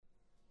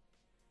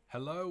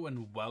Hello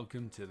and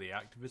welcome to the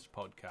Activist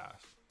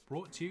Podcast,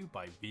 brought to you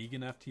by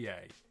Vegan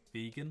FTA,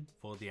 Vegan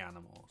for the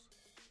Animals.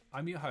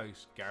 I'm your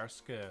host,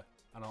 Gareth Skur,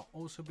 and I'll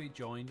also be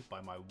joined by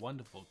my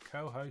wonderful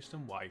co-host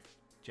and wife,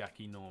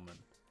 Jackie Norman.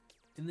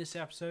 In this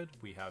episode,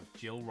 we have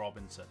Jill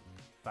Robinson,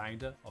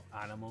 founder of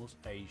Animals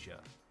Asia.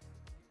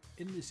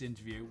 In this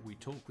interview, we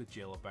talk with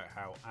Jill about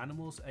how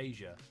Animals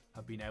Asia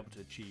have been able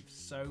to achieve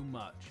so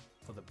much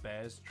for the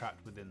bears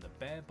trapped within the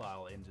bear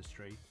bile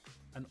industry,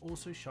 and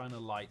also shine a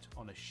light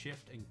on a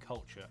shift in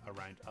culture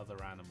around other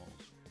animals.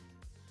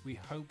 We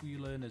hope you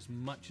learn as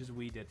much as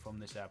we did from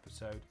this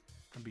episode,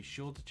 and be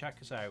sure to check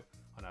us out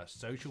on our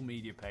social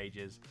media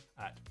pages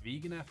at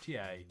Vegan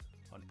FTA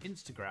on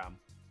Instagram,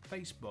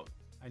 Facebook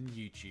and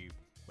YouTube,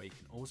 where you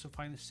can also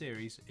find the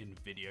series in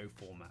video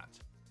format.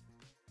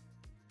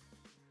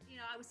 You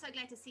know, I was so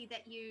glad to see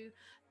that you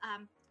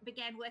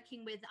began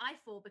working with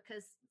IFAW,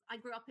 because I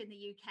grew up in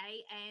the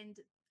UK and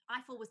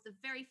IFAW was the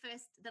very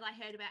first that I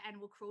heard about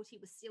animal cruelty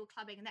was seal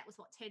clubbing, and that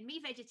was what turned me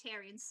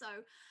vegetarian. So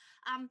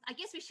I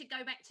guess we should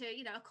go back to,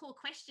 a core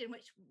question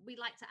which we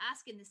like to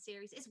ask in this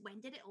series is, when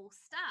did it all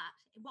start?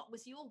 What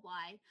was your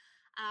why?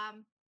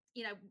 I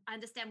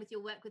understand with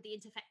your work with the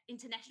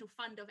International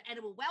Fund of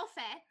Animal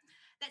Welfare,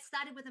 that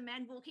started with a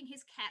man walking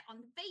his cat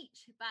on the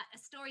beach. But a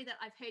story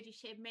that I've heard you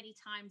share many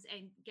times,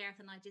 and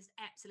Gareth and I just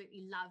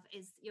absolutely love,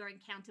 is your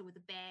encounter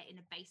with a bear in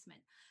a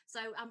basement.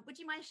 So would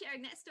you mind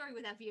sharing that story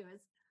with our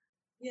viewers?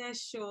 Yeah,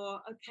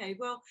 sure. Okay.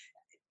 Well,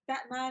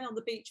 that man on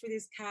the beach with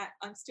his cat,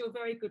 I'm still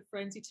very good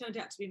friends. He turned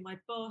out to be my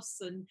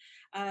boss, and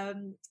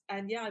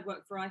yeah, I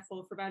worked for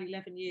IFAW for about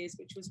 11 years,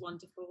 which was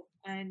wonderful.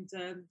 And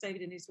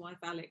David and his wife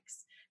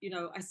Alex,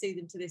 I see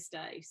them to this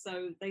day.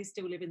 So they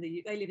still live in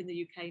the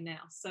UK now.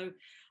 So,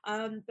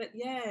 but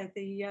yeah,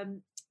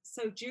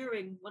 so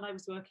during when I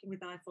was working with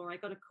IFAW, I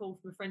got a call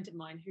from a friend of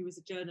mine who was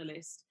a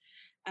journalist,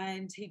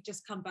 and he'd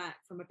just come back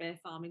from a bear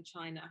farm in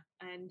China,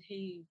 and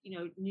he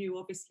knew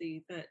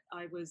obviously that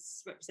I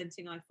was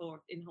representing IFAW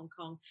in Hong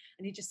Kong,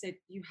 and he just said,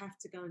 you have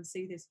to go and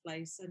see this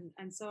place.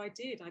 And so I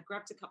did. I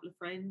grabbed a couple of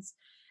friends,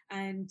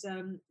 and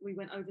we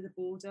went over the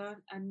border,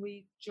 and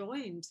we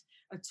joined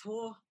a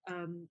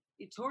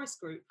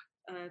tourist group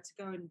to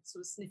go and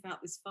sort of sniff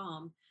out this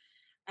farm.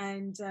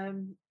 And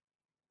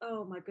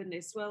oh my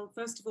goodness, well,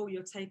 first of all,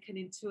 you're taken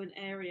into an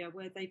area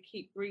where they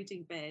keep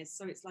breeding bears,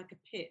 so it's like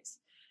a pit,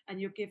 and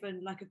you're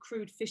given like a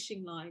crude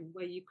fishing line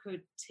where you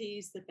could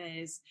tease the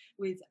bears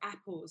with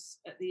apples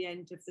at the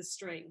end of the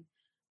string.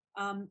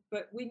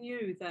 But we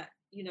knew that,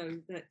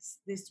 that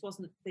this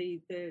wasn't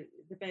the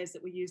bears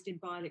that were used in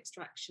bile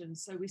extraction.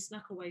 So we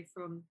snuck away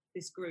from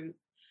this group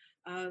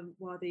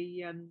while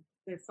the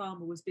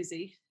farmer was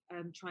busy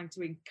trying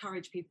to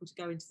encourage people to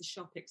go into the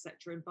shop,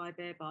 etc., and buy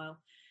bear bile.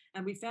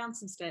 And we found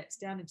some steps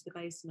down into the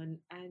basement,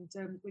 and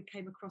we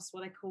came across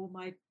what I call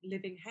my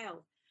living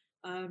hell.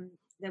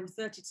 There were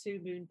 32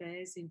 moon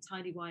bears in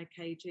tiny wire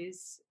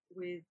cages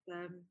with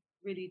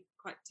really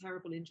quite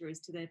terrible injuries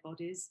to their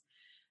bodies.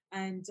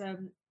 And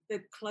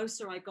the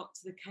closer I got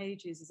to the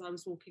cages as I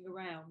was walking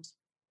around,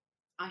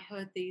 I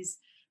heard these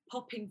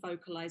popping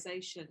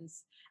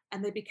vocalizations,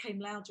 and they became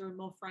louder and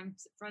more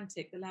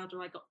frantic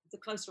the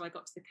closer I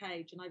got to the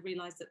cage. And I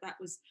realized that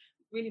was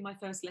really my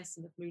first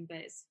lesson of moon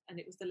bears, and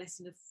it was the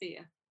lesson of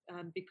fear,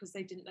 because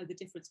they didn't know the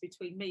difference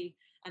between me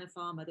and a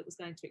farmer that was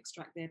going to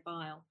extract their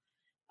bile.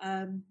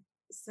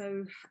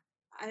 So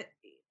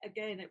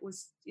it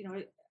was,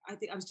 I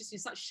think I was just in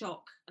such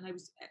shock, and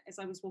as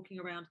I was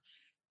walking around,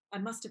 I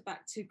must have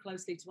backed too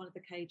closely to one of the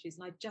cages,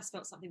 and I just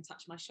felt something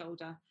touch my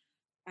shoulder,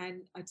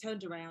 and I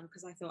turned around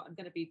because I thought, I'm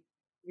going to be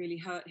really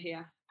hurt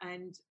here.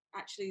 And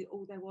actually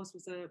all there was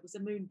a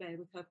moon bear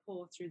with her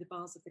paw through the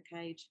bars of the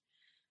cage,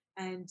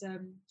 and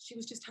she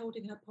was just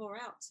holding her paw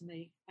out to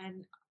me.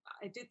 And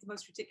I did the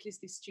most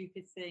ridiculously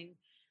stupid thing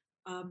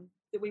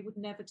that we would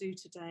never do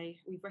today.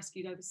 We've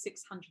rescued over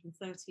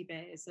 630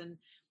 bears, and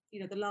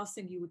the last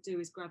thing you would do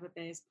is grab a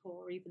bear's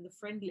paw, or even the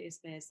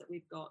friendliest bears that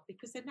we've got,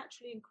 because they're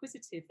naturally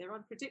inquisitive, they're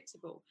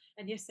unpredictable,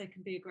 and yes, they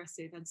can be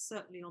aggressive, and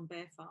certainly on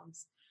bear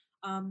farms.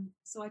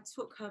 So I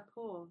took her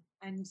paw,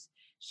 and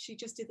she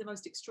just did the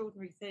most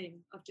extraordinary thing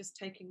of just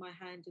taking my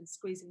hand and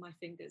squeezing my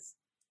fingers.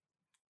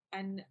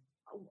 And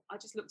I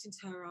just looked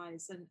into her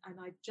eyes, and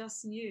I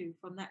just knew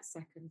from that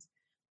second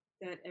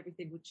that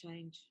everything would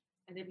change.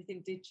 And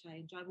everything did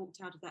change. I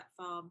walked out of that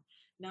farm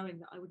knowing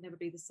that I would never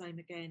be the same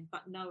again,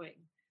 but knowing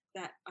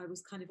that I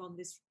was kind of on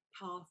this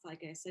path, I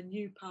guess, a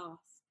new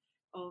path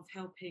of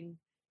helping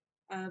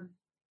farm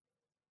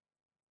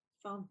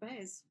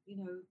bears.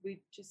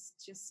 We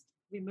just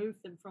remove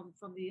them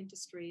from the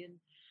industry,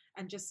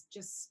 and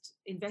just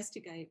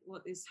investigate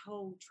what this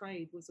whole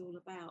trade was all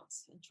about,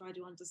 and try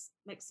to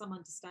make some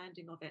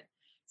understanding of it,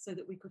 so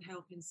that we could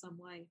help in some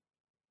way.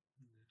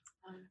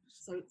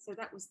 So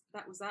that was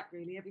that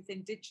really.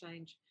 Everything did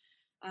change,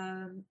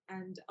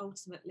 and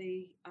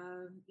ultimately,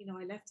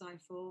 I left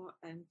IFAW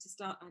to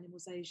start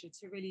Animals Asia,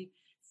 to really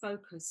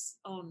focus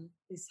on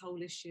this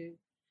whole issue.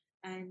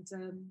 And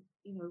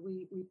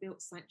we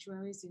built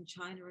sanctuaries in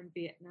China and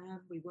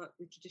Vietnam. We work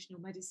with traditional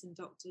medicine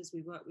doctors.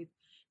 We work with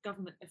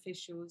government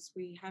officials.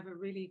 We have a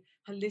really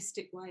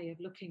holistic way of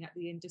looking at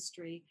the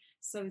industry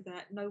so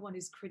that no one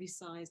is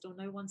criticised or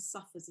no one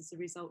suffers as a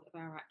result of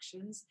our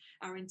actions.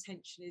 Our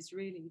intention is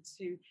really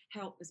to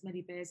help as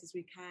many bears as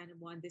we can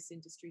and wind this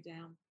industry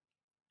down.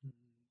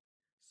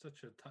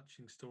 Such a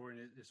touching story,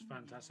 and it's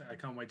fantastic. I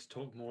can't wait to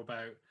talk more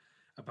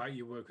about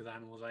your work with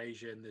Animals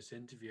Asia in this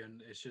interview.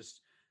 And it's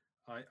just,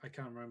 I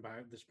can't remember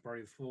how this is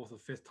probably the fourth or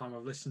fifth time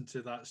I've listened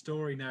to that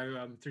story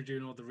now, through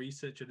doing all the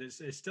research, and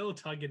it's still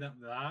tugging at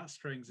the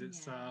heartstrings.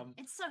 It's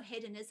so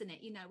hidden, isn't it?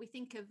 We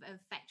think of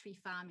factory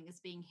farming as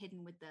being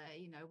hidden with the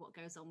what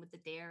goes on with the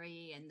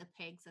dairy and the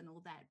pigs and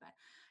all that,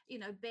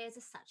 but bears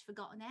are such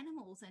forgotten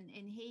animals, and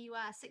here you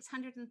are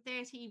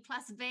 630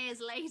 plus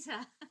bears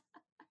later.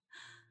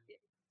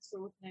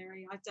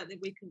 Extraordinary. I don't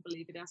think we can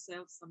believe it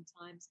ourselves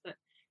sometimes, but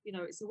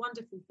it's a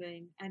wonderful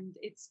thing. And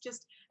it's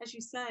just, as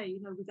you say,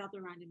 with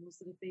other animals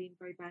that have been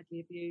very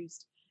badly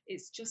abused,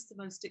 it's just the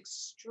most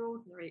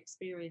extraordinary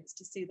experience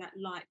to see that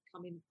light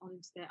coming on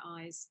into their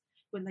eyes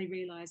when they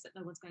realize that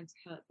no one's going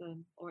to hurt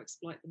them or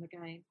exploit them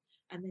again.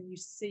 And then you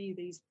see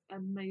these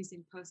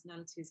amazing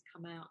personalities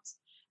come out,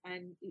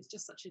 and it's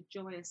just such a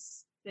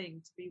joyous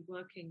thing to be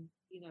working,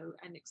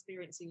 and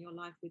experiencing your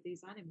life with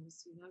these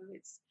animals.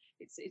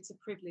 It's a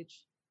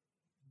privilege.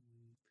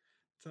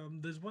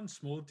 There's one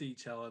small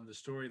detail in the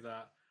story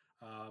that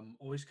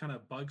always kind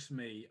of bugs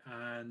me,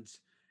 and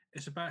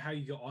it's about how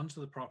you got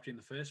onto the property in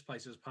the first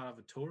place as part of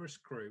a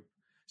tourist group.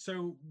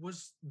 So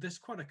was this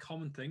quite a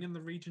common thing in the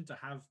region to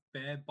have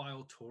bear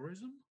bile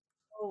tourism?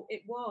 Oh,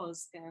 it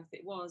was, Gareth.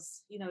 It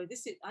was.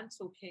 I'm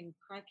talking,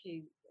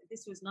 crikey,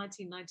 this was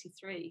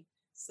 1993.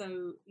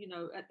 So,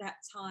 at that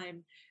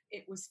time,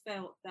 it was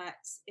felt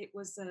that it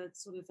was a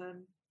sort of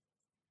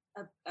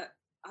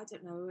I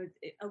don't know,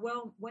 a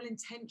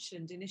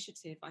well-intentioned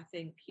initiative, I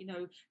think,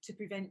 to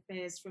prevent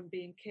bears from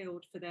being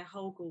killed for their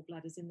whole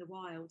gallbladders in the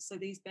wild. So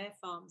these bear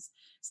farms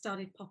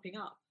started popping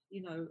up,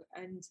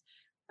 and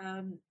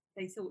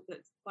they thought that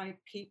by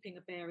keeping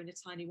a bear in a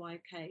tiny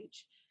wire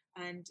cage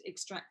and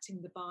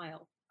extracting the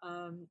bile,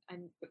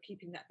 but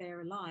keeping that bear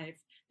alive,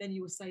 then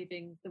you were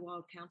saving the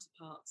wild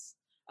counterparts.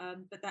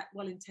 But that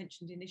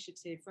well-intentioned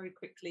initiative very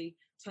quickly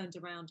turned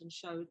around and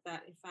showed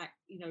that, in fact,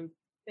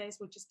 bears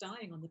were just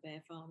dying on the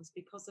bear farms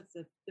because of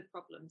the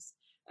problems,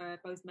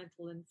 both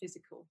mental and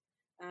physical.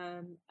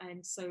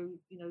 And so,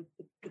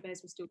 the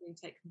bears were still being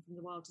taken from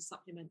the wild to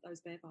supplement those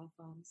bear bile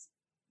farms.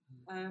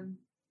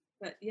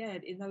 But yeah,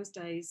 in those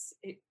days,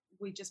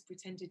 we just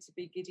pretended to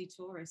be giddy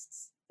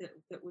tourists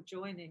that were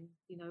joining,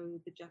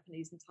 the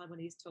Japanese and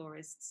Taiwanese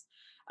tourists.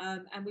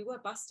 And we were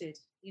busted,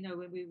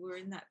 when we were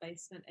in that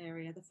basement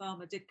area. The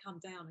farmer did come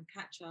down and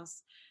catch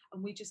us,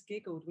 and we just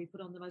giggled. We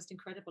put on the most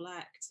incredible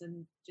act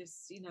and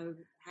just,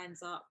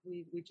 hands up.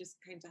 We just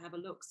came to have a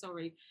look.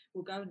 Sorry,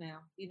 we'll go now,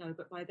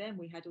 but by then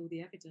we had all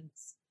the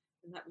evidence,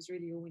 and that was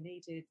really all we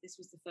needed. This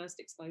was the first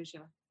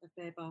exposure of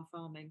bear bile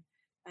farming.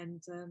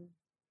 And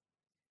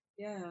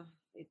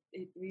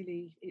it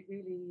really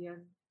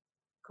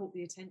caught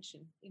the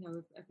attention,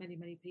 of many,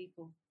 many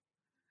people.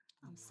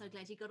 I'm so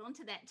glad you got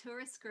onto that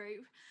tourist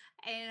group.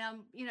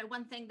 And,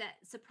 one thing that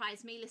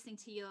surprised me listening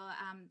to your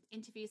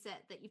interviews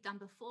that you've done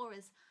before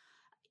is,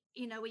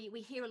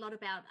 we hear a lot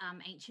about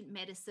ancient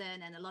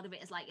medicine, and a lot of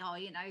it is like,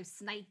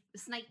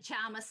 snake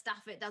charmer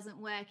stuff, it doesn't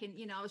work.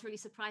 And, I was really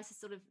surprised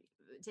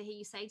to hear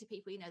you say to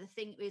people, the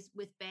thing is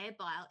with bear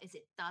bile is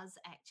it does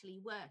actually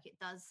work. It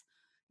does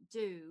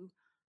do,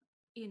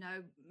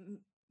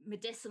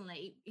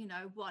 medicinally,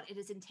 what it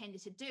is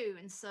intended to do.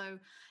 And so,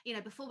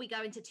 before we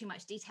go into too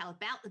much detail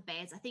about the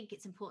bears, I think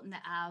it's important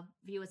that our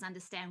viewers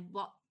understand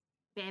what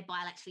bear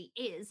bile actually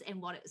is and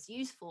what it's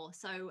used for.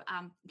 So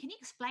can you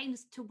explain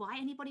as to why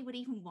anybody would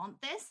even want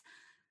this?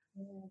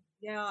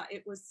 Yeah,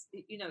 it was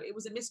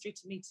a mystery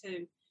to me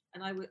too.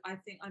 And I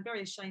think I'm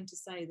very ashamed to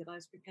say that I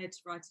was prepared to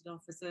write it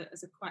off as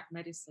a quack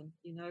medicine,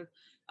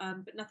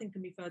 but nothing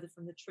can be further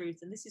from the truth.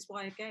 And this is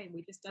why, again,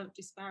 we just don't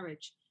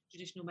disparage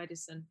traditional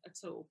medicine at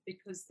all,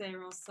 because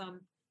there are some,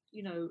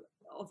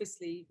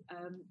 obviously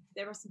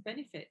there are some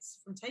benefits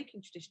from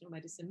taking traditional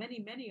medicine,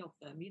 many of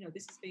them.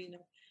 This has been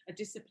a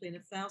discipline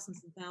of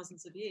thousands and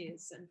thousands of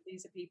years, and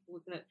these are people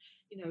that,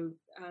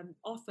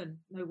 often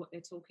know what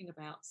they're talking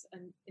about.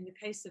 And in the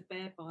case of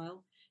bear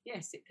bile,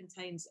 yes, it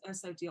contains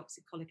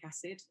ursodeoxycholic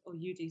acid, or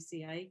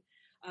UDCA,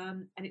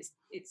 and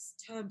it's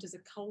termed as a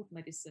cold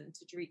medicine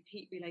to treat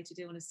heat-related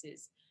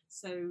illnesses.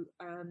 So,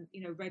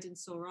 red and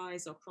sore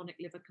eyes, or chronic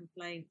liver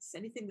complaints,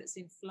 anything that's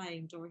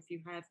inflamed, or if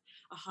you have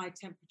a high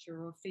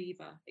temperature or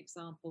fever,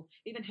 example,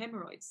 even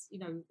hemorrhoids,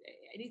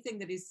 anything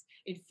that is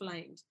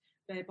inflamed,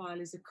 bear bile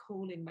is a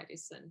cooling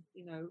medicine,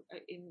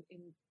 in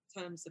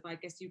terms of, I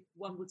guess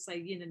one would say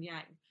yin and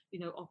yang,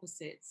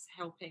 opposites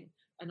helping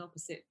an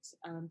opposite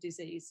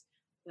disease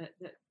that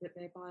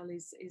bear bile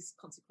is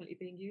consequently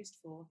being used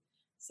for.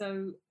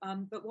 So,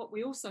 but what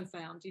we also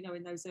found,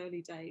 in those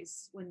early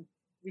days when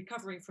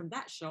recovering from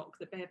that shock,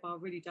 that bear bile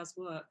really does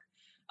work,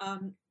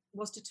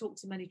 was to talk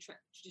to many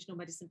traditional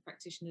medicine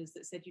practitioners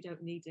that said you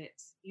don't need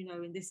it. You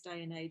know, in this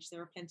day and age,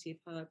 there are plenty of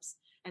herbs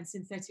and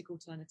synthetic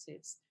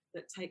alternatives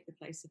that take the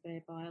place of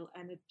bear bile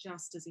and are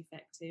just as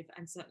effective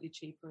and certainly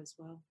cheaper as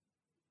well.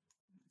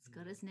 It's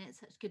good, isn't it?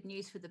 Such good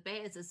news for the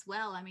bears as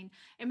well. I mean,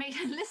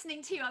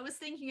 listening to you, I was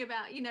thinking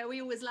about, you know,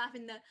 we always laugh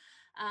in the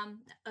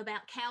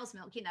about cow's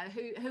milk. You know,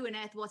 who on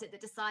earth was it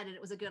that decided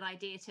it was a good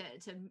idea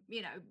to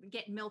you know,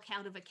 get milk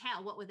out of a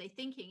cow? What were they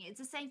thinking? It's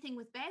the same thing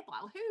with bear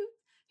bile. Who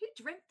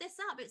dreamt this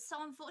up? It's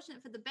so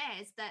unfortunate for the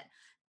bears that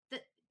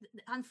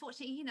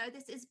unfortunately, you know,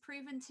 this is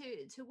proven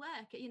to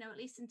work. You know, at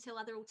least until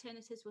other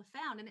alternatives were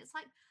found. And it's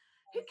like,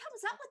 who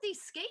comes up with these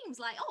schemes?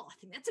 Like, oh, I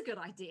think that's a good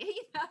idea.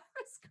 You know,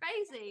 it's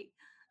crazy.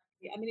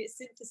 I mean, it's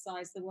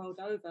synthesized the world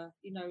over,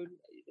 you know,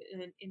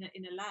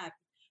 in a lab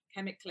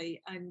chemically,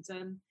 and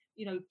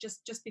you know,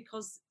 just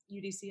because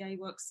UDCA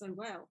works so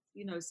well,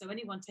 you know, so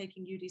anyone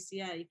taking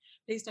UDCA,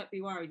 please don't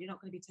be worried. You're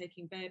not going to be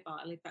taking bear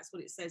bile if that's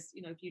what it says,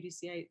 you know, if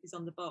UDCA is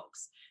on the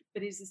box,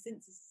 but it's a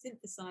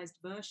synthesized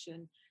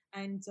version,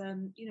 and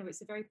you know,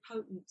 it's a very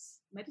potent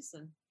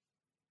medicine.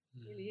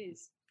 It really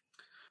is.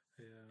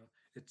 Yeah,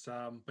 it's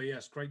but yeah,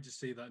 it's great to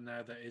see that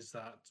now there is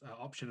that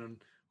option,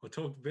 and we'll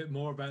talk a bit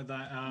more about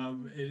that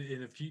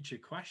in a future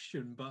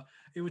question. But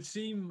it would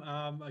seem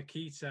a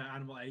key to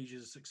Animal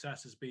Asia's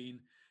success has been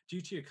due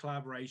to your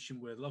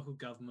collaboration with local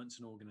governments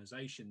and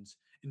organizations.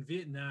 In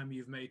Vietnam,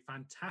 you've made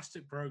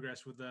fantastic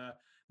progress with the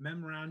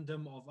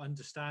Memorandum of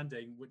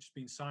Understanding, which has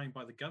been signed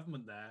by the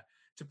government there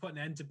to put an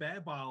end to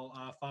bear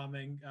bile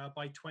farming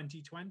by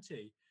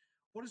 2020.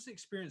 What has the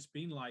experience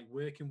been like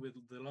working with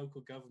the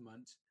local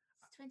government?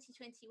 It's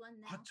 2021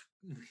 now.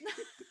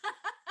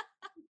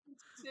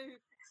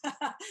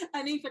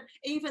 And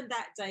even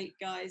that date,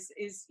 guys,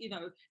 is, you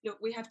know, look,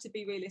 we have to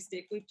be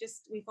realistic.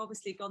 We've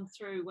obviously gone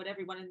through what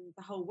everyone in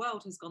the whole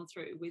world has gone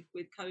through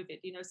with COVID,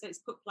 you know, so it's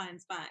put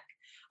plans back.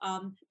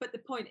 But the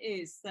point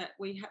is that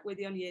we're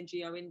the only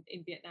NGO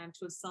in Vietnam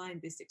to have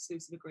signed this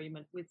exclusive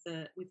agreement with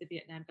the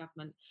Vietnam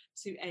government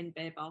to end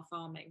bear bile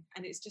farming,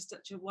 and it's just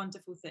such a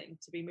wonderful thing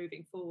to be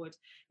moving forward,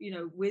 you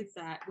know, with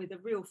that, with a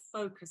real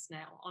focus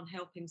now on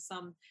helping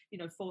some, you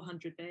know,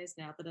 400 bears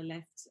now that are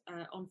left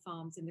on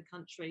farms in the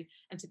country,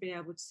 and to be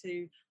able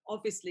to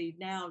obviously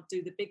now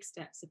do the big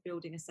steps of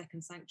building a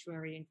second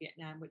sanctuary in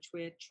Vietnam, which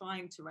we're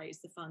trying to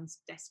raise the funds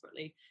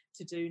desperately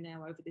to do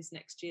now over this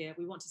next year.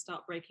 We want to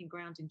start breaking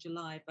ground in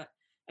July, but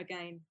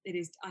again, it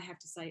is, I have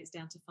to say, it's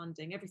down to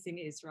funding. Everything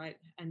is, right,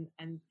 and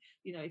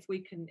you know, if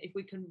we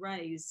can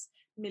raise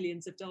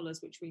millions of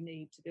dollars, which we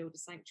need to build a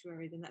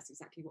sanctuary, then that's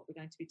exactly what we're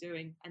going to be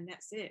doing, and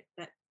that's it.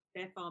 That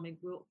bear farming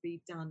will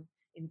be done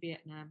in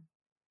Vietnam.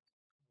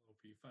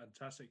 Be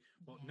fantastic.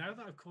 Well, now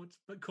that I've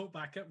caught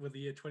back up with the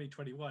year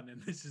 2021,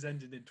 and this is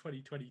ending in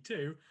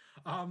 2022,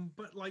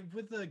 but like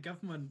with the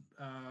government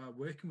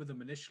working with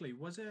them initially,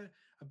 was it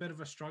a bit of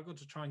a struggle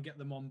to try and get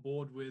them on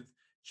board with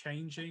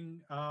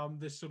changing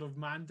this sort of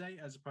mandate,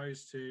 as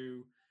opposed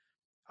to,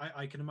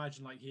 I can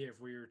imagine, like here,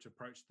 if we were to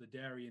approach the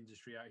dairy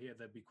industry out here,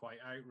 they'd be quite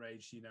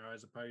outraged, you know,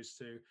 as opposed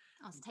to...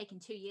 Oh, it's taking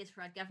 2 years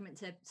for our government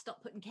to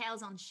stop putting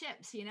cows on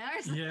ships, you know?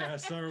 Yeah,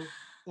 so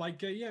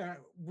like, yeah,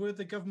 were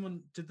the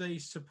government, did they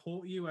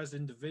support you as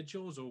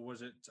individuals, or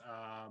was it,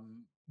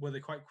 were they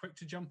quite quick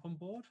to jump on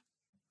board?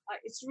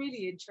 It's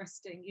really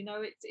interesting, you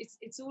know,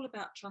 it's all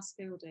about trust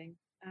building.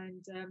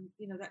 And,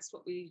 you know, that's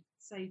what we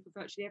say for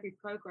virtually every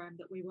program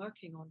that we're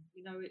working on,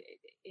 you know,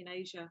 in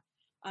Asia.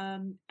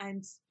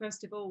 And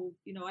first of all,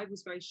 you know, I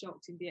was very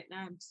shocked in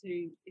Vietnam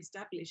to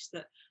establish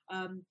that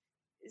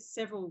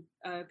several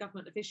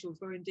government officials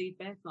were indeed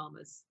bear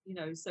farmers, you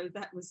know, so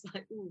that was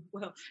like, oh,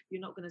 well, you're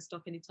not going to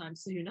stop anytime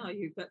soon, are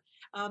you? But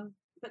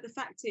the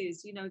fact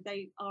is, you know,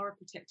 they are a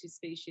protected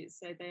species,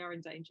 so they are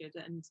endangered.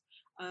 And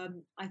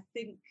I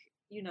think,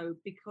 you know,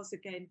 because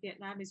again,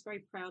 Vietnam is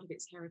very proud of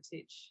its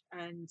heritage,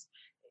 and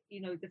you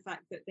know, the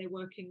fact that they're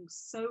working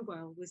so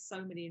well with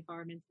so many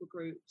environmental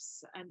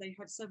groups, and they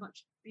have so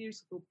much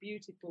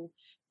beautiful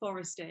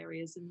forest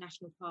areas and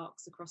national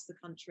parks across the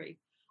country.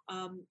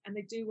 And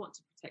they do want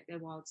to protect their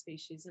wild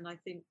species. And I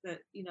think that,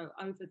 you know,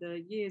 over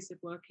the years of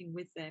working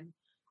with them,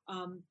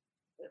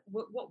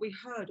 what we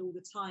heard all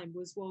the time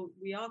was, well,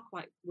 we are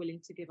quite willing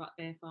to give up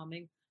bear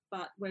farming,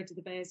 but where do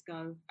the bears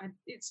go? And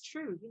it's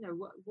true, you know,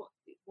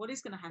 what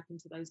is going to happen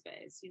to those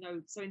bears? You know,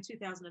 so in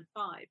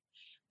 2005,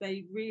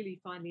 they really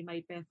finally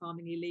made bear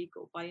farming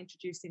illegal by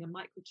introducing a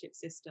microchip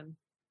system.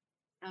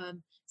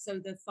 So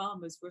the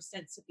farmers were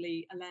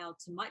ostensibly allowed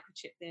to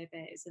microchip their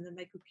bears, and then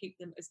they could keep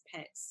them as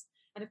pets.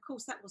 And of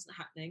course, that wasn't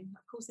happening.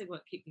 Of course, they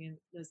weren't keeping them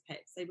as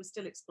pets. They were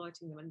still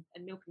exploiting them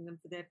and milking them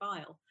for their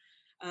bile.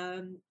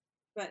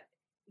 But,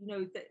 you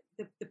know,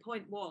 the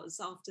point was,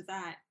 after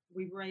that,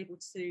 we were able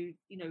to,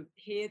 you know,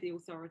 hear the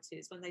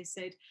authorities when they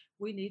said,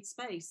 we need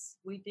space.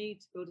 We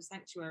need to build a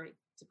sanctuary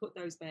to put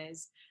those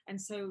bears.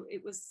 And so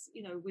it was,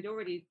 you know, we'd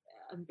already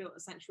built a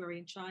sanctuary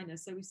in China.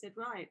 So we said,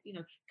 right, you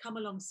know, come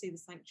along, see the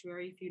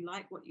sanctuary. If you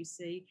like what you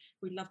see,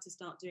 we'd love to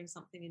start doing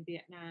something in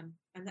Vietnam.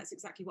 And that's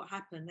exactly what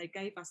happened. They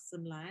gave us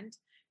some land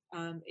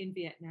in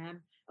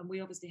Vietnam, and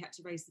we obviously had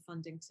to raise the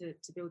funding to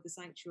build the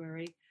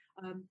sanctuary.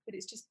 but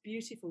it's just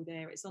beautiful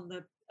there. It's on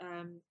the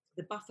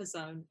buffer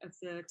zone of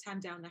the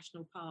Tam Dao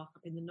National Park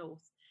up in the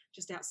north,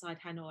 just outside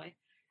Hanoi,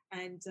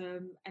 and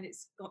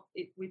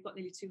we've got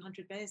nearly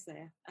 200 bears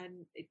there,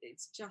 and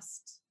it's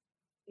just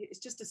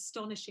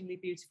astonishingly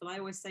beautiful. I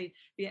always say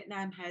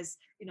Vietnam has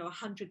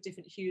 100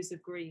 different hues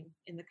of green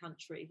in the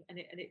country, and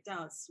it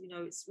does.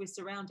 We're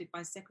surrounded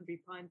by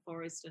secondary pine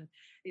forest, and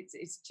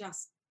it's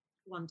just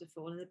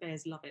wonderful, and the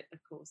bears love it, of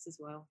course, as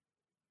well.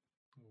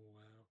 Oh,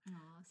 wow.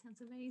 Oh,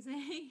 sounds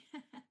amazing.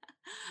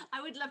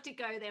 I would love to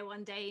go there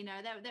one day.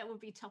 That would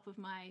be top of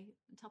my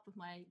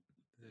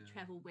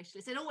travel wish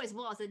list. It always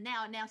was, and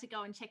now to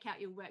go and check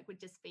out your work would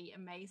just be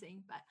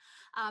amazing. But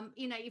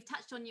you've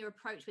touched on your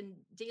approach when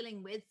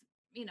dealing with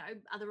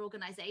other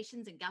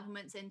organizations and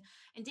governments, and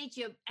indeed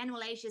your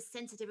Animal Asia's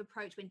sensitive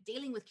approach when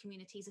dealing with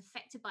communities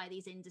affected by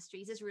these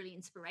industries is really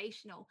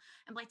inspirational.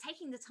 And by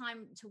taking the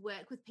time to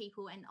work with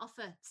people and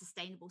offer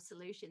sustainable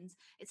solutions,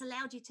 it's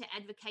allowed you to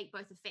advocate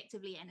both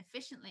effectively and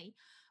efficiently.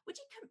 Would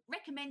you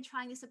recommend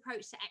trying this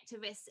approach to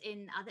activists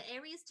in other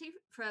areas too?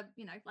 For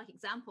like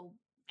example,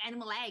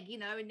 animal ag,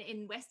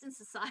 in Western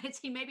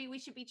society, maybe we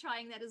should be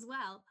trying that as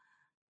well.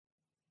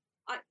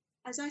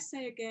 As I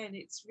say again,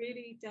 it's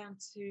really down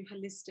to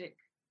holistic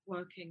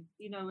working,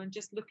 and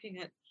just looking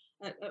at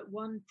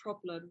one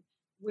problem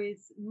with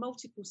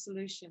multiple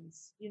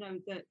solutions,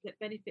 that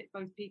benefit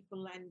both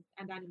people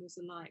and animals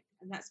alike.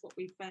 And that's what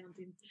we found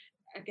in,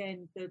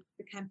 again, the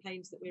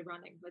campaigns that we're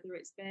running, whether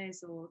it's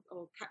bears or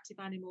captive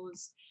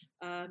animals.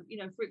 For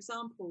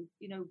example,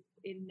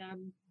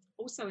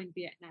 also in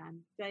Vietnam,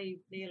 Dave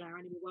Neal, our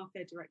animal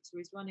welfare director,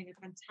 is running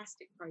a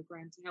fantastic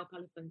program to help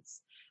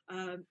elephants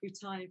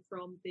retire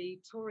from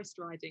the tourist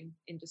riding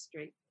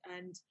industry.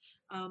 And,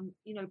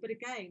 but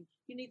again,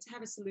 you need to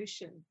have a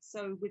solution.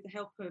 So with the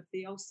help of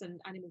the Olsen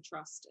Animal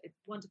Trust, a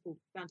wonderful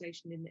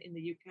foundation in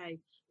the UK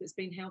that's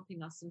been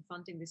helping us and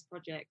funding this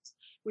project,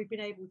 we've been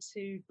able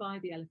to buy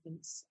the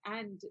elephants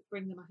and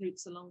bring the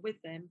mahouts along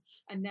with them,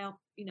 and now,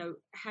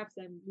 have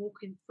them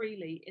walking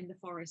freely in the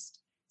forest,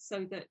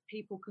 so that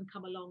people can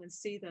come along and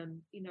see them,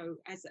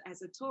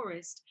 as a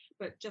tourist,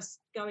 but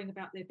just going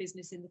about their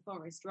business in the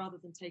forest rather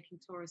than taking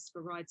tourists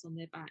for rides on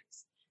their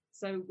backs.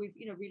 So we've,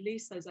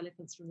 released those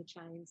elephants from the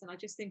chains. And I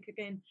just think,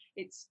 again,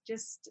 it's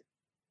just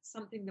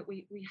something that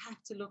we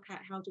have to look at.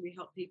 How do we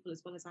help people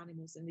as well as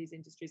animals in these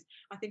industries?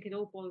 I think it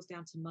all boils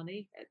down to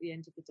money at the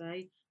end of the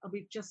day. And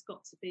we've just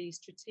got to be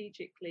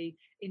strategically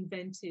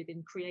inventive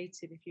and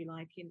creative, if you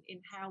like, in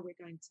how we're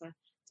going to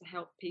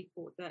help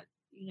people that,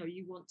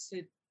 you want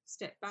to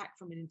step back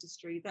from an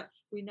industry that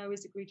we know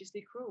is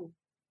egregiously cruel.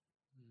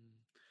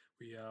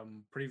 We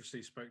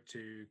previously spoke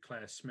to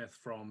Claire Smith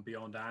from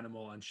Beyond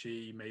Animal, and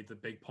she made the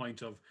big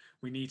point of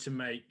we need to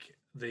make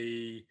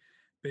the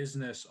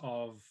business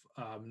of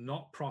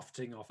not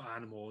profiting off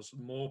animals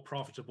more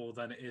profitable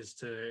than it is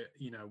to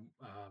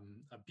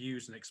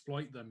abuse and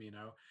exploit them,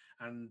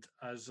 and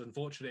as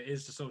unfortunate it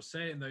is to sort of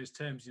say it in those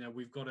terms,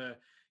 we've got to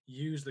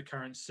use the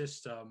current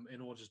system in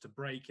order to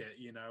break it.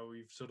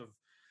 We've sort of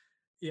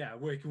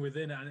working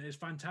within it, and it's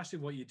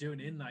fantastic what you're doing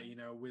in that,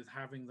 with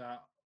having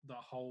that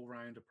whole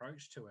round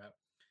approach to it.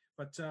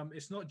 But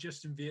it's not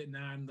just in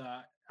Vietnam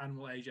that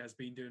Animal Asia has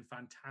been doing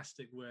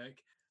fantastic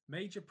work.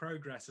 Major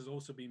progress has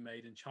also been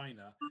made in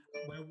China,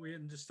 where we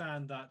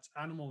understand that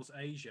Animals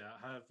Asia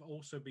have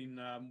also been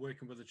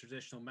working with the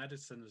Traditional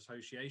Medicine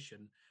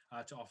Association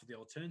to offer the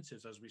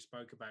alternatives, as we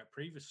spoke about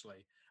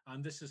previously.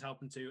 And this is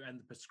helping to end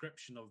the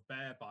prescription of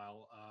bear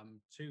bile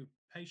to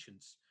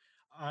patients.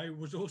 I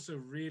was also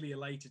really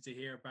elated to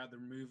hear about the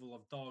removal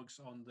of dogs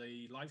on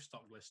the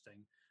livestock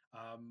listing,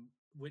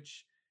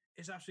 which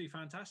is absolutely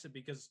fantastic,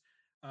 because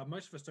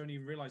most of us don't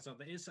even realize that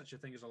there is such a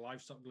thing as a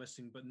livestock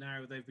listing, but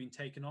now they've been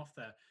taken off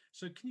there.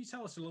 So can you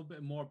tell us a little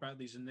bit more about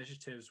these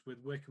initiatives with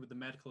working with the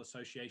Medical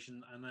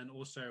Association, and then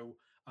also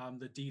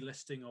the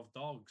delisting of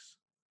dogs?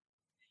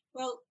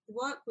 Well, the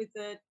work with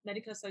the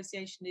Medical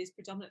Association is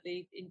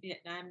predominantly in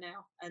Vietnam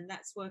now, and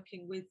that's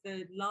working with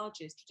the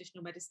largest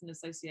traditional medicine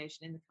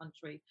association in the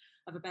country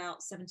of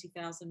about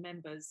 70,000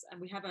 members. And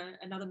we have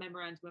another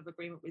memorandum of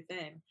agreement with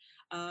them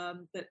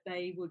that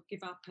they would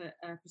give up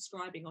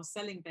prescribing or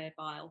selling bear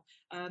bile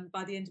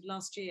by the end of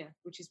last year,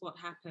 which is what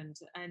happened.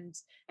 And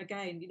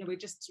again, we're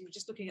just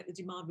looking at the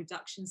demand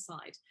reduction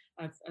side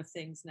of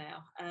things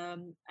now,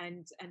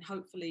 and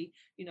hopefully,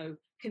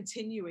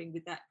 continuing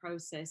with that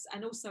process,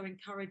 and also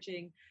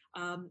encouraging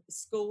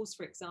schools,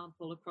 for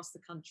example, across the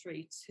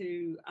country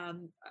to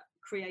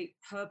create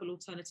herbal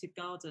alternative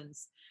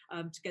gardens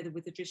together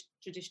with the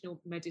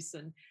traditional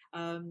medicine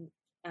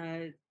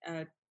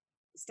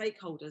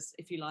stakeholders,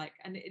 if you like.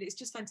 And it's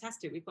just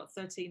fantastic. We've got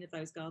 13 of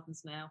those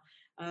gardens now,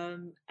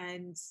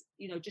 and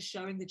just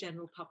showing the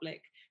general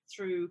public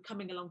through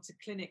coming along to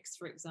clinics,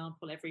 for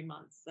example, every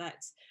month,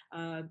 that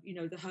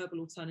the herbal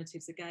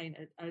alternatives again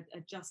are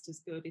just as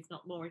good, if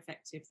not more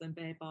effective, than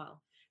bear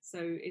bile.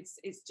 So it's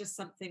just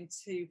something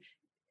to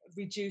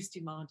reduce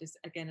demand, as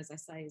I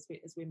say,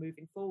 as we're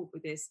moving forward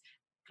with this,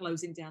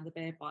 closing down the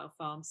bear bile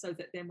farm, so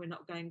that then we're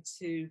not going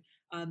to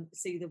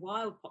see the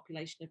wild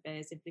population of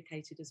bears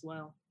implicated as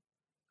well.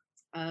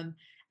 And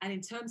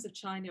in terms of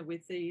China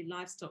with the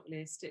livestock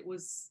list, it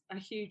was a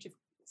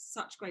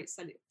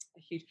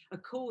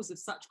cause of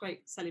such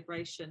great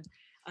celebration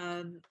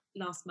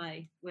last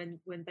May when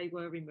they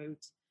were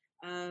removed.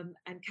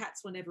 And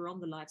cats were never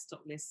on the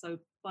livestock list, so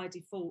by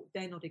default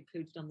they're not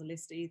included on the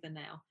list either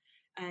now.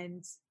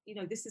 And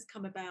this has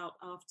come about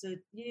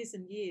after years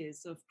and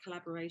years of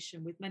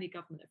collaboration with many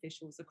government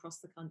officials across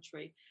the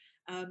country.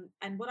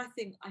 And what I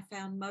think I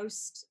found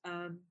most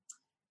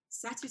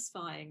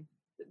satisfying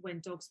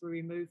when dogs were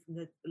removed from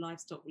the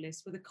livestock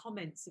list were the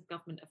comments of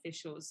government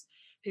officials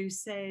who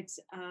said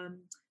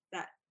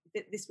that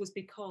this was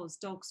because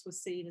dogs were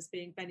seen as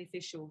being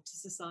beneficial to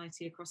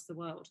society across the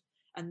world,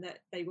 and that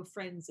they were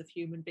friends of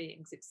human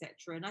beings,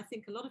 etc. And I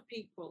think a lot of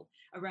people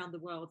around the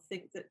world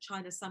think that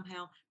China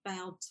somehow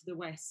bowed to the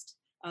West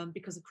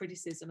because of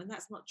criticism, and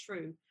that's not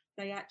true.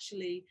 They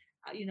actually,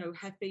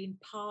 have been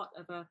part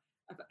of a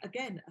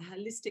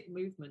holistic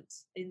movement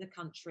in the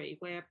country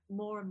where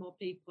more and more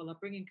people are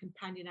bringing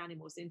companion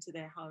animals into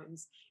their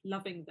homes,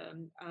 loving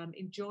them,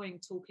 enjoying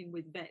talking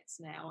with vets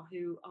now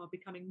who are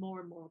becoming more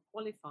and more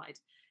qualified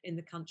in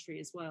the country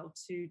as well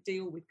to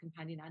deal with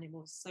companion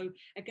animals. So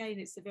again,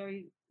 it's a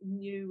very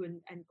new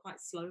and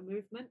quite slow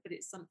movement, but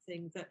it's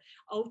something that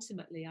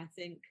ultimately I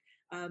think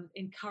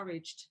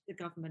encouraged the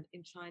government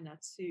in China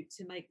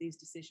to make these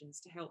decisions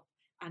to help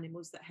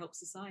animals that help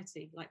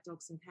society, like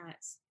dogs and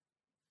cats.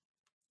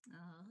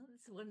 Oh,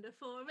 that's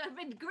wonderful. I've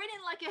been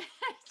grinning like a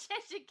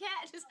Cheshire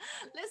cat just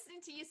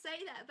listening to you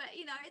say that. But,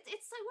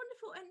 it's so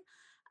wonderful. And,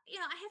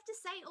 I have to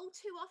say, all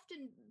too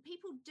often,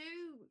 people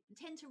do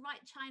tend to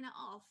write China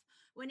off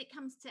when it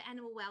comes to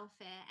animal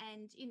welfare.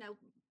 And,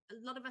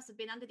 a lot of us have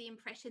been under the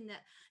impression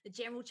that the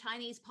general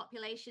Chinese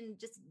population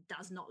just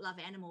does not love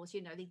animals.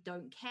 They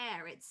don't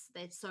care.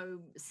 They're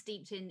so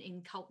steeped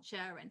in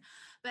culture.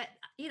 But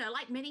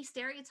like many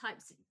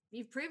stereotypes,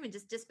 you've proven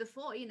just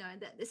before,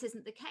 that this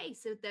isn't the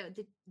case. So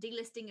the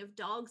delisting of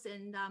dogs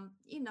and,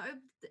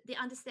 the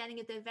understanding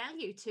of their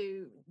value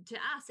to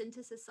us and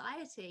to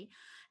society.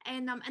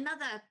 And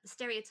another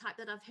stereotype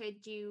that I've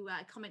heard you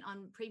comment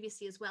on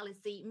previously as well is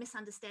the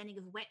misunderstanding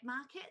of wet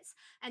markets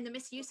and the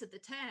misuse of the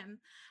term.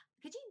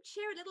 Could you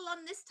share a little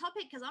on this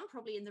topic? Because I'm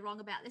probably in the wrong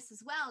about this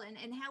as well,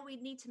 and how we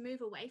need to move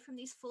away from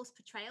these false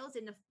portrayals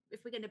and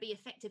if we're going to be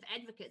effective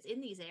advocates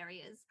in these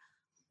areas.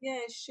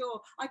 Yeah,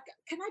 sure.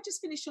 Can I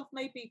just finish off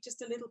maybe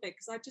just a little bit,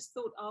 because I just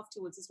thought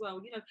afterwards as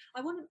well,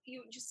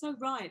 you're just so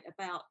right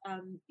about,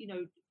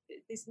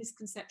 this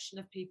misconception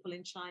of people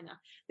in China.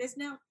 There's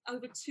now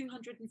over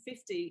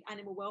 250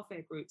 animal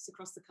welfare groups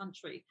across the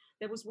country.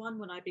 There was one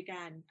when I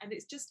began, and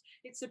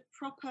it's a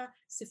proper,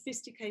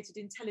 sophisticated,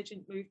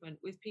 intelligent movement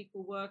with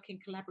people working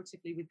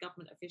collaboratively with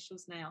government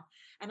officials now.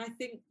 And I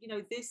think,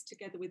 this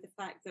together with the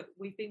fact that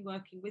we've been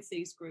working with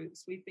these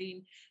groups, we've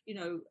been,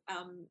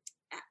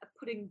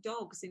 putting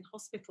dogs in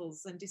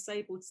hospitals and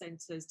disabled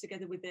centres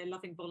together with their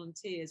loving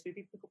volunteers. We've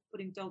been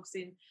putting dogs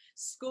in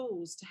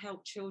schools to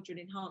help children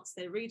enhance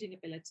their reading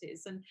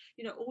abilities. And,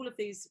 all of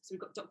these, so we've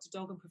got Dr.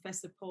 Dog and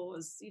Professor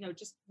Paws,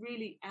 just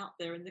really out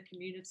there in the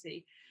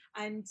community.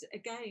 And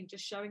again,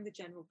 just showing the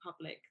general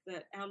public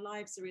that our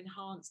lives are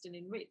enhanced and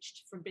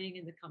enriched from being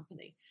in the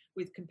company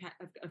with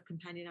of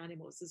companion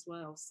animals as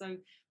well. So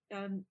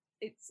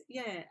it's,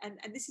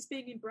 and this is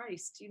being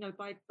embraced,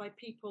 by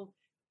people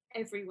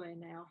everywhere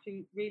now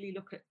who really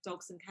look at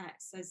dogs and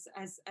cats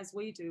as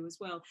we do as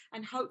well,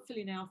 and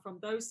hopefully now from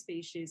those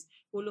species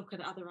we'll look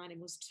at other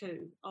animals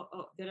too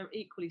that are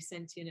equally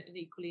sentient and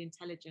equally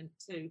intelligent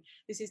too.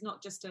 This is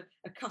not just a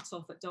cut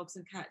off at dogs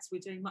and cats. We're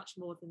doing much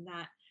more than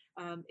that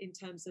in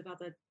terms of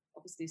other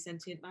obviously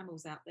sentient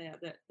mammals out there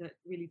that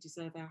really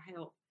deserve our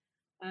help.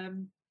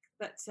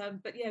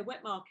 But yeah,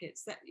 wet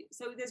markets.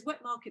 So there's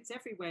wet markets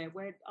everywhere.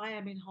 Where I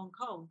am in Hong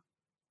Kong,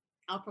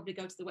 I'll probably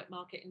go to the wet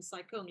market in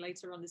Sai Kung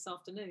later on this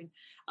afternoon.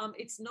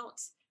 It's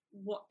not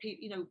what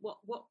people,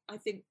 what I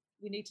think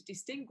we need to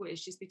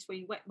distinguish is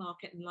between wet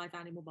market and live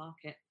animal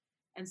market.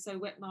 And so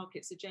wet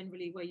markets are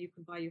generally where you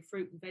can buy your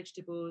fruit and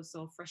vegetables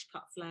or fresh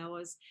cut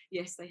flowers.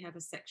 Yes, they have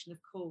a section, of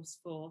course,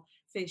 for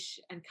fish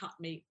and cut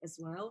meat as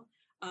well.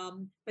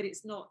 But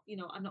it's not,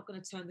 I'm not going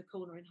to turn the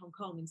corner in Hong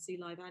Kong and see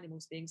live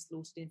animals being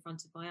slaughtered in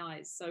front of my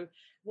eyes. So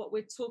what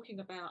we're talking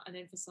about and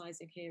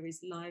emphasizing here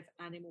is live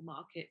animal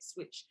markets,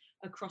 which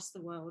across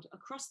the world,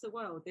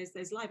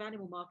 there's live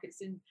animal markets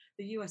in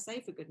the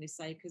USA, for goodness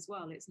sake, as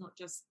well. It's not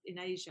just in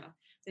Asia.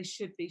 They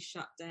should be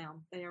shut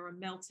down. They are a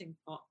melting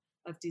pot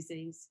of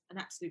disease, an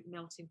absolute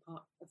melting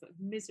pot of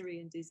misery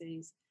and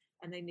disease,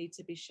 and they need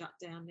to be shut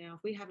down now.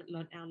 If we haven't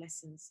learnt our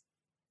lessons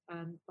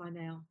by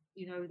now,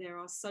 there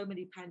are so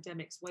many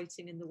pandemics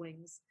waiting in the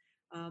wings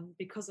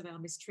because of our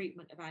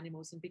mistreatment of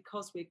animals, and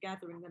because we're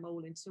gathering them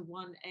all into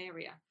one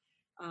area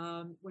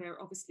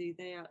where obviously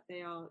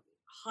they are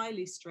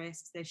highly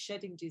stressed, they're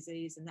shedding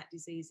disease, and that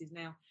disease is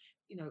now,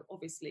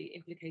 obviously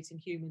implicating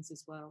humans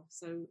as well.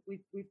 So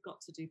we've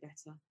got to do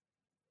better.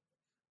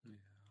 Yeah.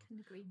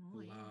 Couldn't agree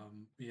more.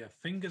 Yeah,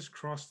 fingers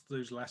crossed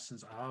those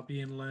lessons are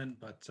being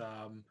learned, but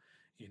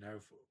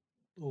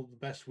all the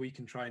best we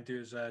can try and do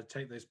is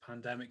take those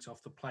pandemics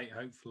off the plate,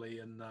 hopefully,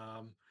 and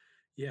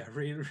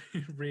really,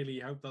 really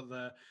hope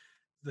that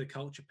the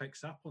culture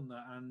picks up on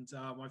that. And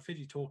I've heard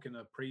you talk in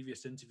a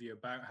previous interview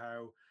about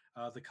how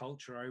the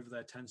culture over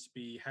there tends to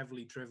be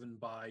heavily driven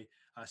by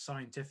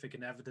scientific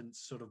and evidence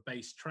sort of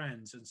based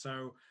trends. And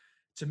so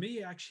to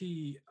me,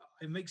 actually,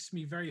 it makes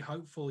me very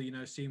hopeful,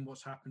 seeing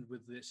what's happened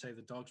with, say,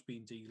 the dogs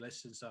being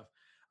delisted and stuff,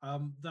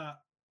 that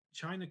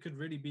China could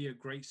really be a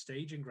great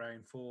staging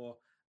ground for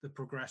the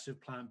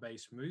progressive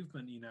plant-based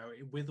movement,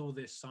 with all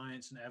this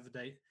science and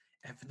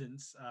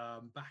evidence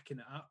backing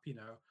it up,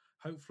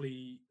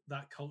 hopefully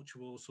that culture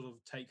will sort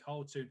of take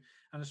hold soon.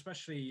 And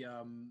especially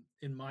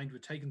in mind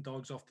with taking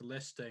dogs off the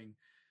listing,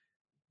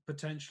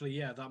 potentially,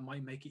 that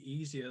might make it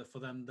easier for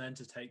them then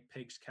to take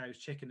pigs, cows,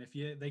 chicken.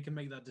 If they can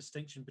make that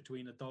distinction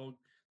between the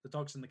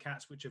dogs and the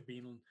cats, which have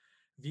been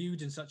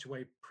viewed in such a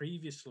way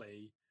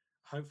previously,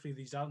 hopefully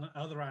these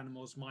other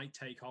animals might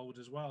take hold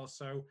as well.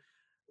 So,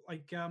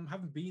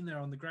 having been there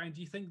on the ground,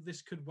 do you think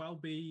this could well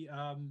be,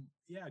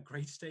 a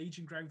great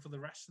staging ground for the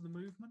rest of the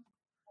movement?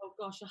 Oh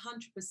gosh,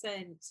 100%.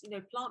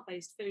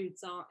 Plant-based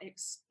foods are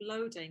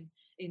exploding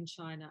in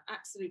China,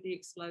 absolutely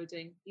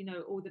exploding.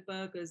 All the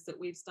burgers that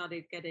we've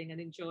started getting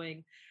and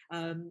enjoying,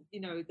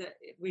 that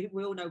we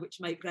all know which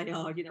make they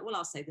are.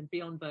 I'll say them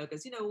Beyond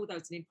Burgers, all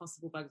those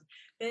Impossible Burgers.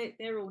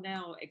 They're all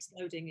now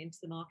exploding into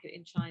the market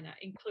in China,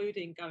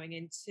 including going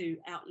into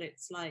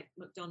outlets like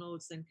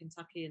McDonald's and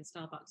Kentucky and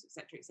Starbucks,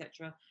 etc.,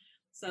 etc.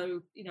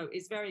 So,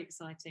 it's very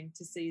exciting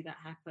to see that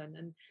happen.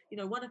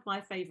 And, one of my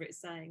favorite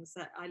sayings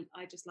that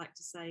I just like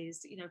to say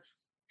is,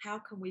 how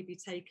can we be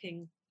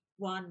taking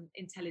one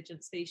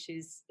intelligent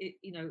species,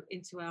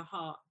 into our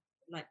heart,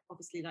 like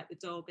obviously like the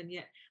dog, and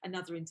yet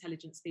another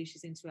intelligent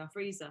species into our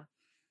freezer?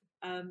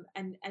 And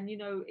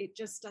it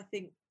just, I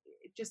think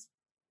it just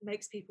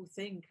makes people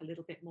think a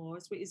little bit more,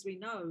 as we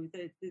know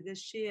the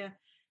sheer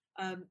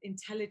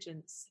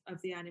intelligence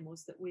of the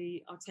animals that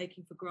we are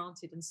taking for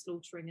granted and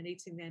slaughtering and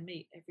eating their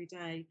meat every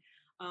day,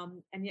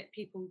 and yet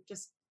people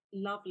just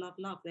love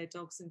their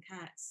dogs and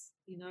cats,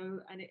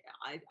 and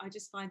I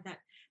just find that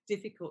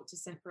difficult to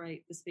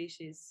separate the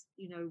species,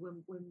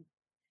 when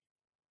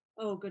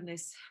oh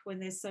goodness, when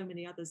there's so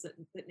many others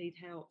that need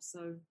help.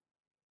 So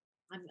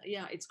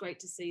it's great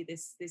to see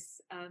this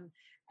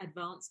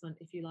advancement,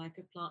 if you like,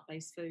 of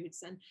plant-based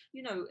foods. And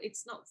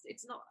it's not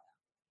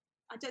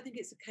I don't think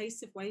it's a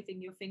case of waving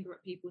your finger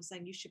at people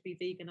saying you should be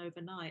vegan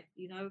overnight.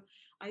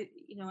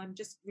 I'm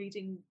just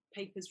reading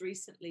papers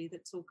recently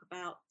that talk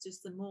about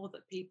just the more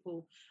that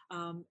people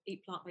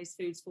eat plant-based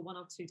foods for 1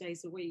 or 2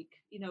 days a week,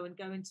 and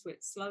go into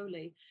it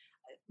slowly.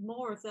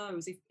 More of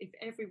those, if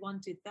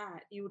everyone did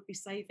that, you would be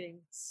saving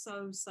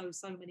so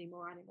many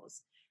more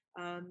animals,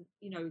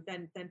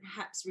 than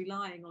perhaps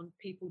relying on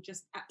people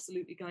just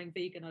absolutely going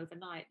vegan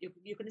overnight.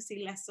 You're going to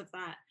see less of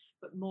that,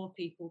 but more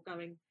people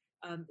going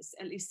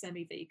at least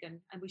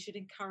semi-vegan, and we should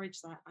encourage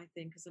that, I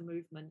think, as a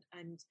movement,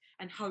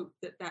 and hope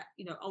that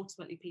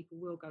ultimately people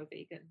will go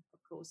vegan, of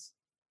course.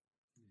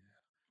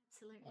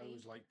 Absolutely. I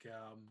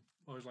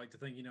always like to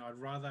think, I'd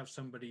rather have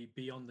somebody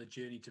be on the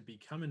journey to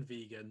becoming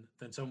vegan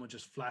than someone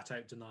just flat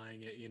out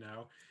denying it,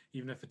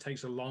 even if it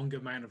takes a longer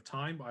amount of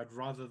time. I'd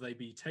rather they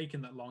be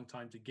taking that long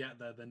time to get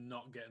there than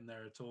not getting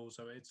there at all.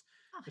 So it's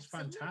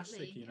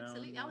fantastic,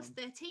 Absolutely. I was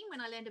 13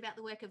 when I learned about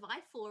the work of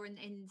I4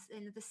 and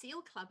the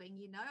seal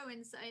clubbing,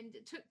 and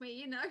it took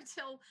me,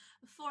 till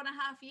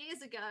 4.5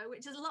 years ago,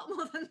 which is a lot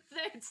more than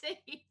 30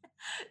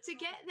 to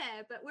get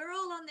there. But we're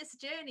all on this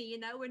journey,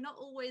 we're not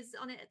always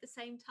on it at the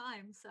same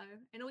time. So,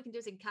 and all we can do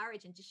is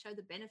encourage and just show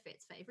the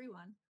benefits for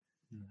everyone.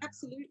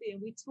 Absolutely.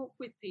 And we talk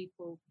with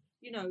people,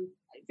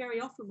 very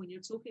often when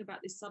you're talking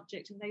about this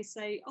subject, and they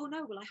say, oh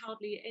no, well, I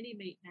hardly eat any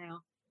meat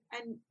now.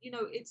 And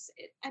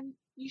and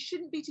you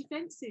shouldn't be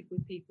defensive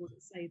with people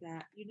that say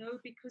that,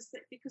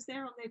 because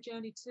they're on their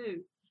journey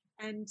too,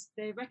 and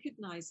they're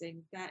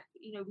recognizing that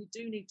we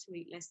do need to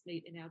eat less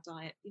meat in our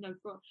diet,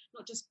 for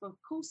not just of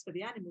course for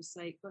the animal's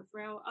sake, but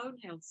for our own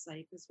health's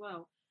sake as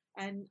well.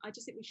 And I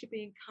just think we should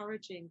be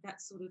encouraging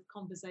that sort of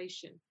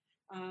conversation,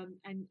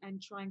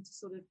 and trying to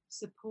sort of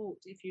support,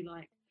 if you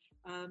like,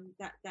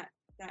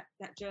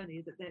 that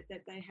journey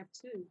that they have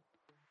too.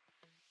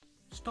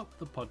 Stop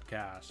the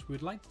podcast.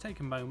 We'd like to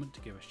take a moment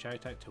to give a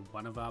shout out to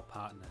one of our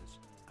partners,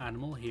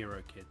 Animal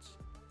Hero Kids.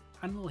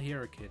 Animal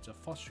Hero Kids are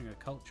fostering a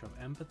culture of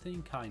empathy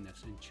and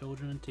kindness in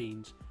children and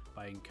teens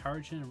by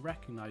encouraging and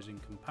recognising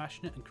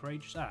compassionate and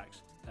courageous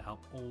acts that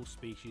help all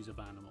species of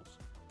animals.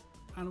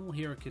 Animal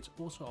Hero Kids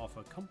also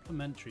offer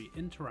complimentary,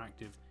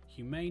 interactive,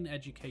 humane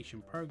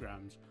education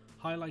programs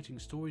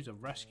highlighting stories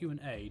of rescue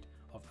and aid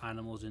of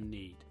animals in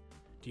need.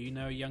 Do you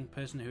know a young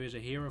person who is a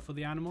hero for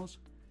the animals?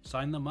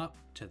 Sign them up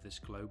to this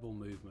global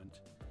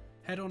movement.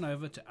 Head on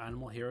over to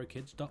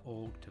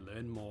animalherokids.org to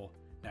learn more.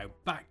 Now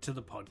back to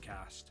the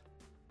podcast.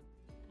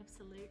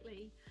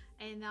 Absolutely.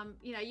 And,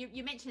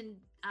 you mentioned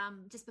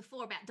just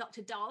before about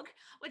Dr. Dog,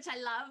 which I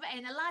love.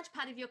 And a large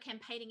part of your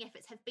campaigning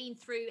efforts have been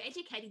through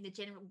educating the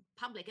general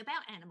public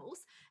about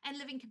animals and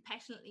living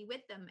compassionately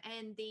with them.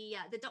 And the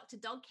Dr.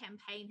 Dog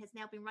campaign has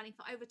now been running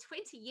for over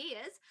 20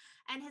 years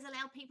and has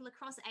allowed people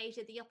across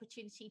Asia the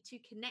opportunity to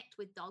connect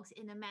with dogs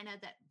in a manner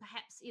that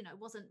perhaps,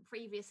 wasn't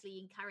previously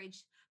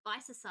encouraged by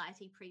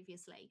society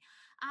previously.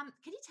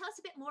 Can you tell us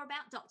a bit more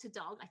about Dr.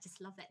 Dog? I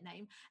just love that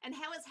name, and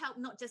how it's helped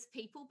not just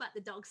people, but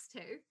the dogs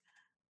too.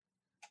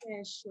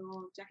 Yeah,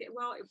 sure, Jackie.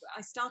 Well,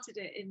 I started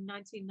it in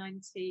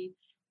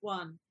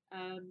 1991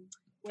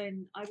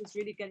 when I was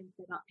really getting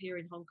fed up here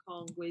in Hong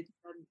Kong with,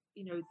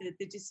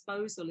 the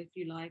disposal, if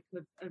you like,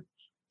 of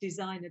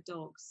designer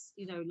dogs.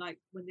 Like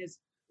when there's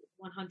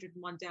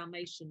 101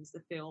 Dalmatians,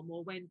 the film,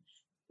 or when,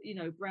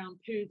 brown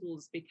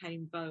poodles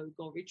became vogue,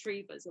 or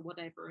retrievers or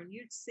whatever. And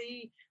you'd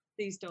see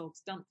these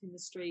dogs dumped in the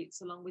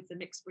streets along with the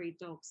mixed breed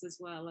dogs as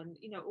well. And,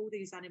 all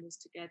these animals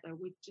together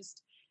would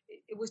just,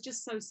 it was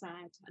just so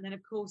sad. And then,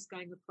 of course,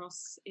 going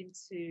across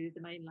into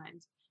the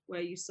mainland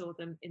where you saw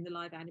them in the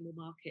live animal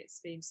markets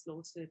being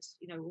slaughtered,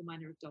 all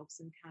manner of dogs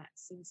and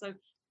cats. And so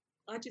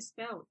I just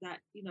felt that,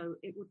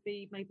 it would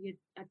be maybe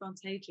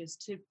advantageous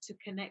to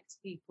connect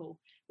people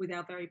with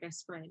our very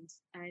best friend.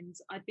 And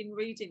I'd been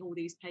reading all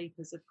these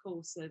papers, of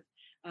course, of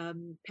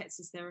pets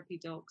as therapy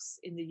dogs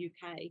in the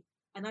UK.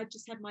 And I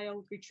just had my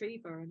old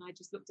retriever, and I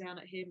just looked down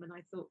at him and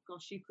I thought,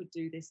 gosh, you could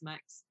do this,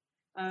 Max.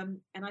 And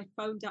I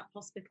phoned up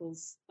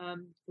hospitals for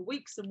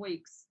weeks and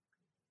weeks.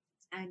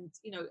 And,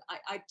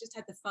 I just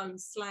had the phone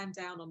slammed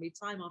down on me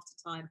time after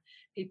time,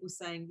 people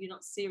saying, you're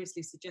not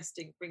seriously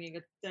suggesting bringing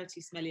a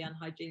dirty, smelly,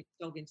 unhygienic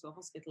dog into a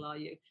hospital, are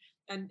you?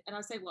 And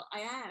I say, well, I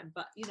am.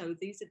 But,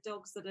 these are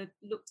dogs that are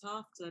looked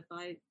after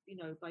by,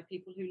 by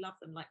people who love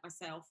them like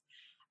myself,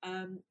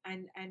 and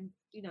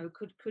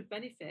could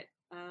benefit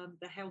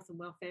the health and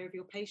welfare of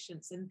your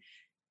patients. And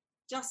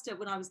just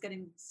when I was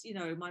getting,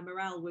 my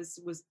morale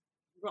was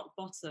rock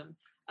bottom,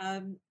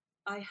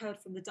 I heard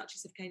from the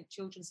Duchess of Kent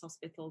Children's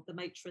Hospital, the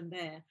matron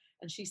there,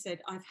 and she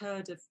said, I've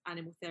heard of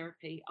animal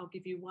therapy. I'll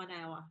give you 1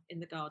 hour in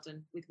the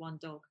garden with one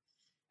dog.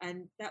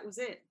 And that was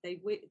it.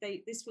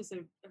 This was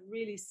a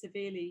really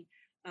severely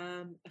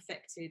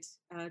affected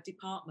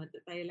department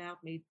that they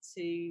allowed me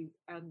to,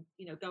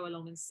 go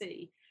along and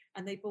see.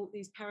 And they brought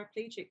these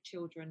paraplegic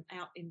children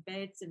out in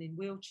beds and in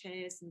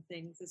wheelchairs and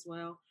things as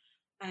well.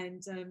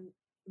 And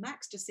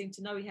Max just seemed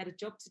to know he had a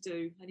job to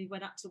do, and he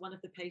went up to one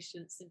of the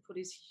patients and put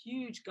his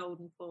huge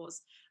golden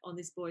paws on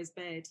this boy's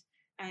bed,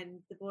 and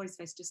the boy's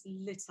face just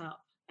lit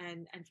up.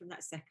 And from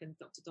that second,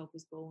 Dr. Dog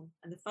was born.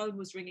 And the phone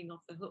was ringing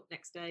off the hook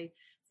next day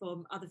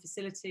from other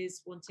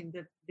facilities wanting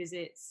the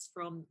visits,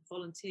 from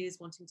volunteers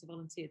wanting to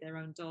volunteer their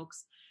own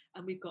dogs.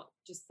 And we've got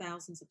just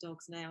thousands of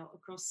dogs now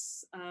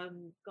across,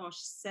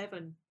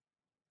 7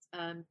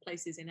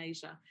 places in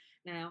Asia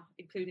now,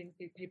 including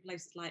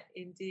places like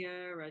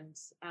India and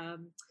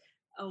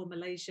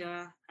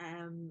Malaysia,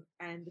 and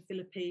the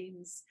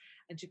Philippines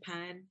and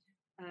Japan,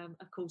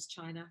 of course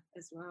China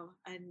as well.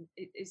 And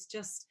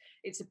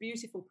it's a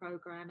beautiful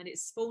program, and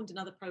it's spawned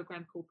another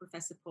program called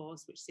Professor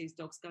Paws, which sees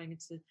dogs going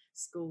into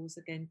schools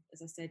again,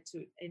 as I said,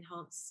 to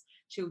enhance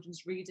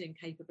children's reading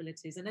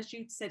capabilities. And as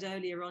you said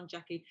earlier on,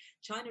 Jackie,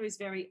 China is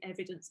very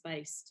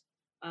evidence-based.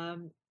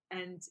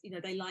 And,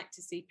 they like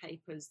to see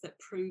papers that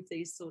prove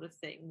these sort of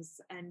things.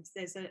 And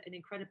there's an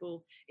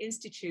incredible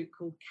institute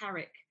called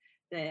CARIC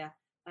there,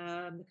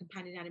 the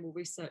Companion Animal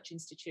Research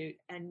Institute,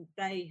 and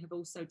they have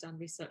also done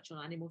research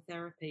on animal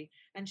therapy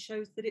and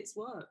shows that it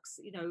works.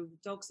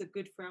 Dogs are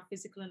good for our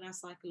physical and our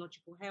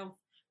psychological health.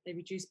 They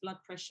reduce blood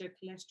pressure,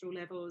 cholesterol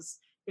levels,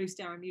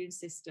 boost our immune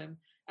system.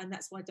 And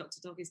that's why Dr.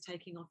 Dog is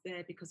taking off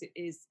there, because it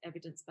is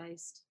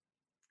evidence-based.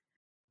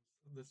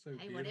 That's so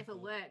hey, whatever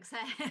works.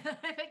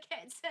 Whoever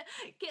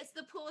gets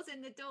the paws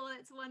in the door,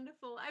 that's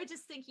wonderful. I was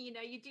just thinking,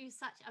 you do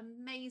such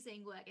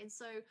amazing work and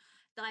so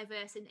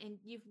diverse, and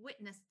you've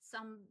witnessed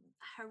some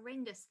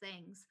horrendous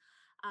things,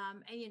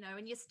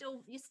 and you're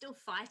still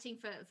fighting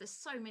for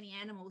so many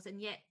animals,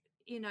 and yet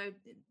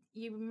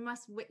you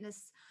must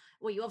witness,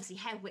 well, you obviously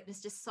have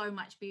witnessed just so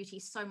much beauty,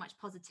 so much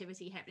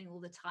positivity happening all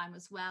the time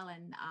as well.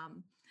 And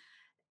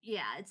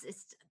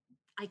it's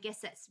I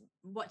guess that's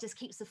what just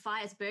keeps the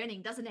fires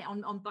burning, doesn't it,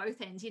 on both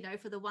ends,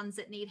 for the ones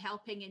that need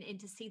helping, and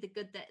to see the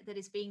good that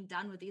is being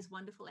done with these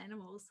wonderful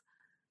animals.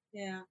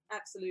 Yeah,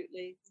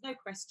 absolutely. There's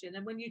no question.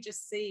 And when you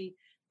just see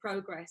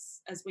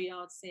progress, as we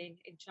are seeing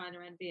in China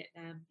and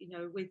Vietnam,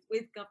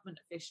 with government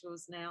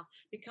officials now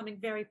becoming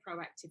very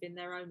proactive in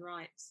their own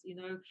rights,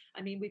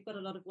 we've got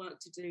a lot of work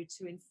to do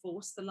to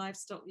enforce the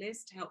livestock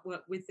list, to help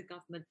work with the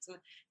government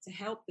to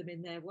help them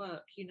in their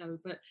work,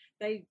 but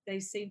they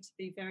seem to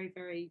be very,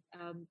 very,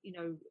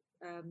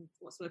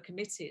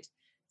 committed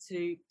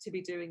to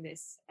be doing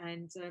this.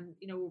 And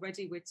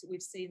already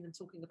we've seen them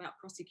talking about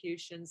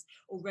prosecutions.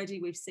 Already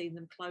we've seen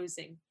them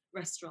closing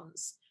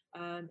restaurants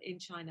in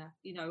China,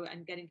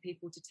 and getting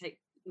people to take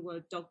the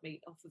word dog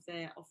meat off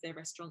their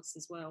restaurants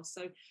as well.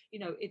 So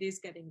it is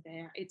getting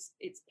there. It's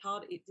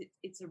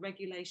a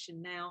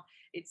regulation now.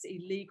 It's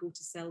illegal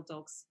to sell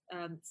dogs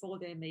for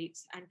their meat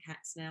and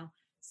cats now.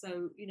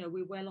 So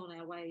we're well on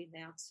our way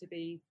now to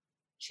be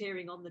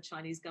cheering on the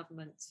Chinese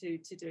government to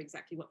do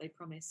exactly what they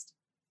promised.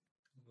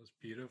 That's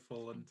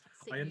beautiful. And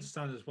Fantastic I news.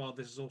 understand as well,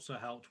 this has also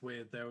helped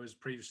with, there was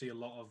previously a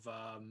lot of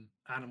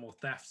animal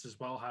thefts as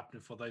well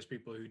happening for those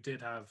people who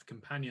did have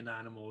companion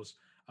animals,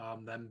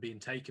 them being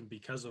taken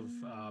because of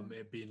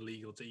it being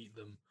legal to eat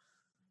them.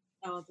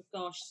 Oh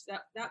gosh,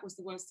 that was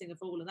the worst thing of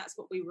all, and that's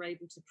what we were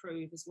able to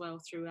prove as well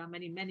through our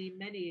many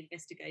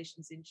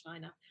investigations in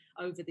China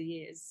over the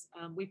years.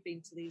 We've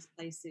been to these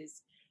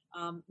places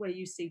where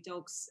you see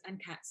dogs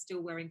and cats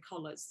still wearing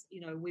collars.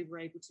 We were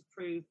able to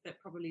prove that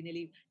probably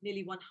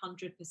nearly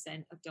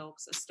 100% of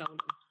dogs are stolen,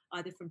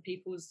 either from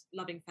people's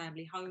loving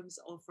family homes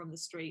or from the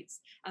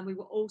streets. And we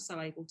were also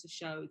able to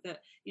show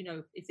that,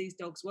 if these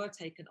dogs were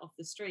taken off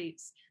the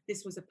streets,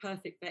 this was a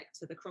perfect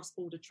vector, the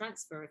cross-border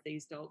transfer of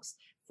these dogs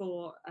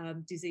for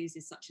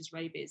diseases such as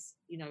rabies,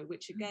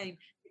 which again,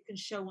 you can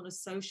show on a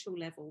social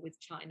level with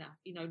China,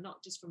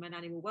 not just from an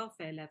animal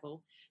welfare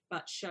level,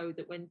 but show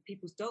that when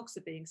people's dogs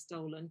are being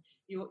stolen,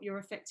 you're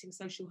affecting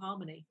social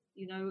harmony,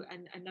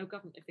 and no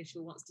government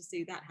official wants to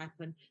see that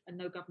happen, and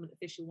no government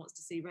official wants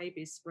to see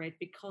rabies spread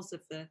because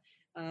of the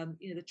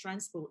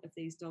transport of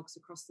these dogs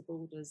across the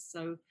borders.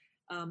 So,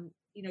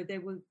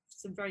 there were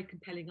some very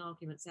compelling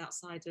arguments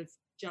outside of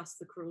just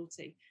the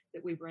cruelty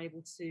that we were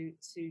able to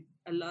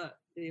alert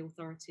the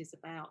authorities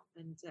about,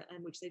 and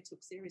which they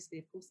took seriously.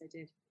 Of course, they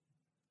did.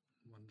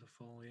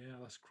 Wonderful. Yeah,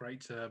 that's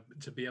great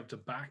to be able to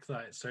back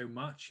that so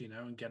much,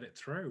 and get it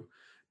through.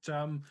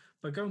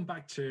 But going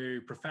back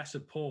to Professor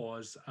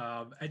Paws,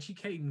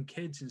 educating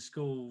kids in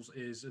schools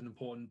is an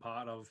important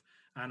part of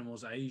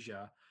Animals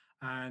Asia,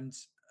 and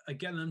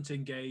getting them to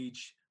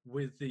engage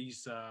with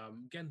these,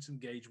 getting to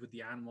engage with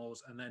the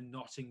animals, and then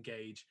not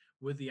engage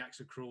with the acts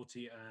of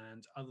cruelty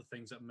and other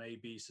things that may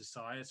be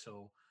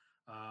societal,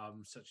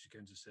 such as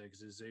going to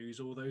circuses, zoos,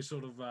 all those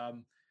sort of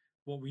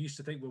what we used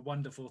to think were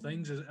wonderful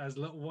things as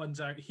little ones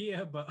out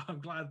here, but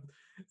I'm glad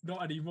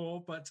not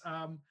anymore. But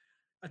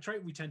a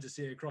trait we tend to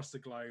see across the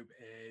globe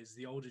is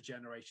the older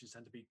generations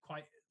tend to be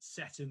quite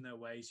set in their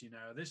ways.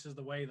 This is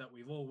the way that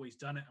we've always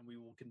done it, and we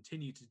will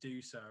continue to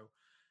do so.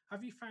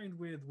 Have you found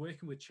with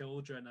working with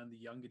children and the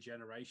younger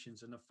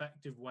generations an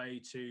effective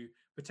way to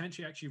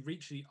potentially actually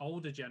reach the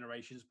older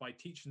generations by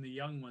teaching the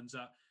young ones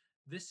that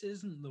this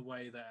isn't the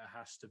way that it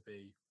has to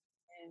be?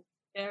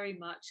 Very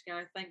much,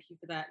 Gareth. Thank you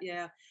for that.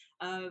 Yeah,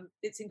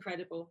 it's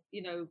incredible.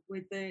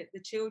 With the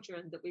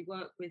children that we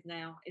work with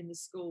now in the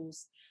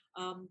schools,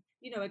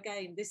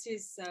 again, this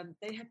is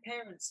they have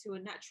parents who are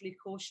naturally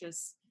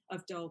cautious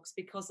of dogs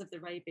because of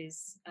the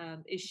rabies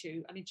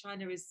issue. I mean,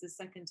 China is the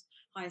second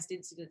highest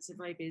incidence of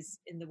rabies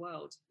in the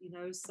world.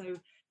 So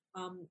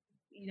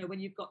when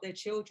you've got their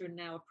children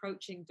now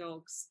approaching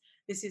dogs,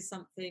 this is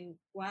something,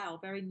 wow,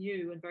 very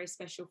new and very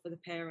special for the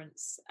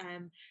parents.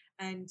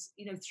 And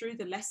through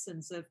the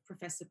lessons of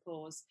Professor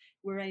Paws,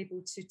 we're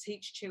able to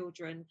teach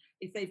children,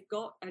 if they've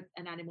got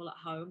an animal at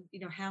home,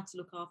 how to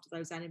look after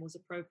those animals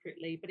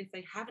appropriately. But if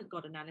they haven't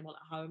got an animal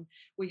at home,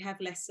 we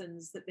have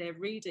lessons that they're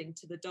reading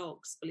to the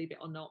dogs, believe it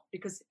or not,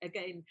 because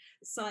again,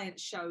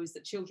 science shows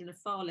that children are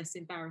far less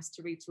embarrassed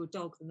to read to a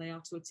dog than they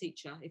are to a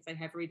teacher if they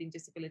have reading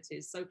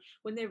disabilities. So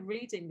when they're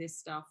reading this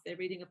stuff, they're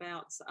reading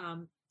about,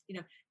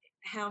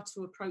 how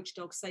to approach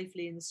dogs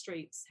safely in the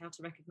streets, how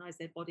to recognize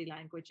their body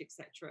language,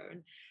 etc.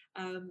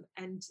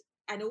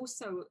 And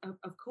also,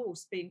 of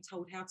course, being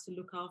told how to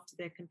look after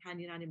their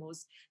companion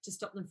animals to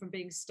stop them from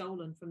being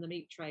stolen from the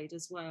meat trade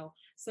as well.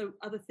 So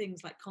other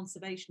things like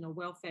conservation or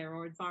welfare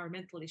or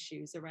environmental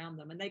issues around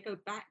them. And they go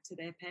back to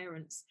their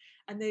parents,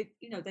 and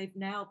they've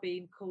now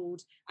been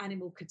called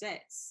animal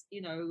cadets.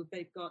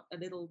 They've got a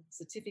little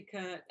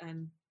certificate,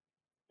 and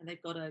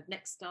they've got a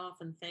neck staff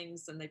and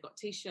things, and they've got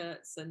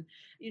t-shirts, and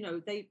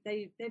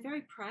they're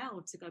very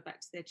proud to go back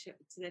to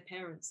their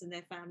parents and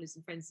their families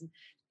and friends,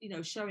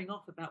 and showing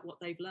off about what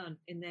they've learned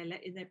in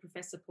their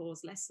Professor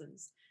Paws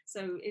lessons.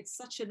 So it's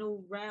such an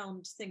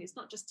all-round thing. It's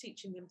not just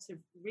teaching them to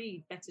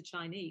read better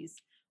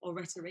Chinese or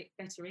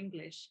better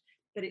English,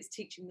 but it's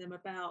teaching them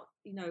about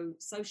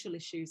social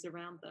issues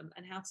around them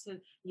and how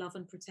to love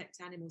and protect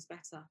animals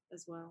better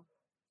as well.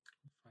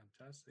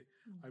 Fantastic.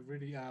 I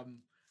really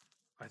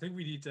I think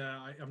we need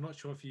I'm not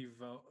sure if you've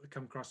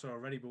come across her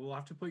already, but we'll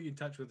have to put you in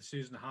touch with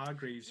Susan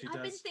Hargreaves, who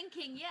I've does been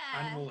thinking,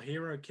 yeah, Animal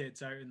Hero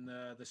Kids out in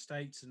the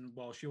States, and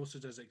she also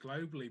does it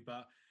globally.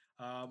 But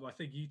I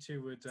think you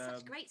two would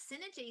such great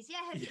synergies. Yeah,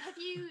 have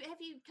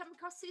you come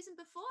across Susan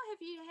before?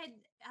 Have you had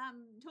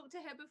talked to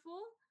her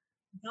before?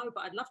 No,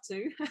 but I'd love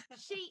to.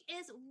 She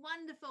is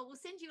wonderful. We'll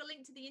send you a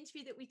link to the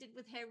interview that we did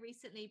with her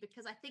recently,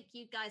 because I think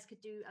you guys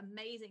could do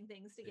amazing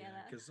things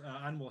together. Because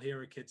Animal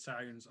Hero Kid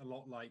sounds a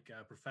lot like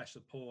Professor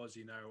Paws,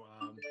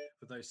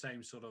 with those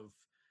same sort of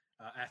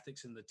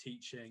ethics in the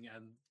teaching,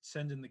 and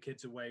sending the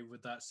kids away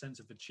with that sense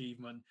of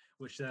achievement,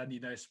 which then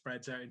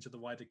spreads out into the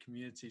wider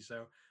community.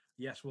 So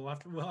Yes, we'll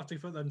have to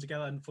put them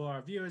together. And for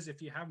our viewers,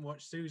 if you haven't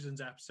watched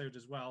Susan's episode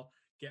as well,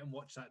 get and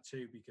watch that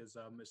too, because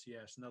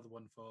it's another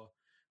one for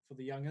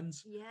the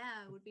young'uns.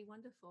 Yeah, it would be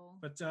wonderful.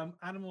 But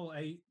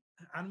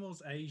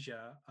Animals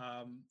Asia,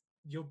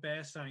 your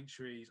bear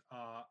sanctuaries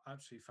are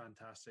absolutely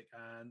fantastic,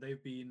 and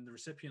they've been the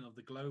recipient of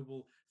the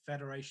Global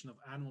Federation of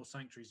Animal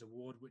Sanctuaries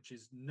Award, which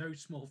is no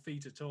small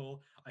feat at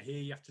all. I hear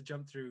you have to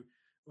jump through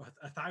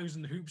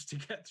 1,000 hoops to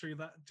get through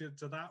that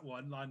to that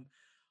one. And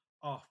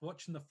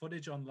watching the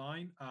footage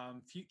online,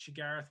 future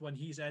Gareth, when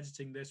he's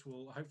editing this,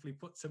 will hopefully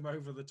put some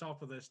over the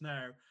top of this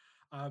now,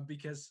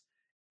 because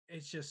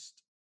it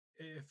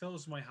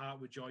fills my heart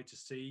with joy to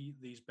see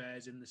these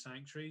bears in the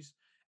sanctuaries.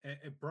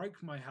 It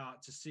broke my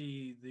heart to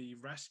see the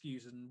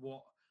rescues and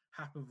what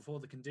happened before,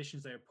 the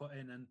conditions they were put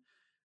in.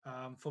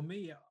 And for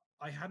me,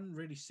 I hadn't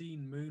really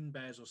seen moon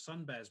bears or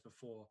sun bears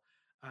before,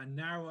 and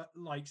now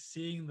like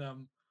seeing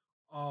them,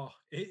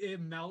 it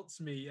melts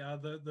me.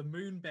 The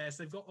moon bears,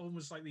 they've got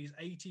almost like these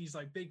 80s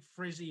like big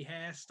frizzy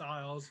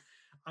hairstyles,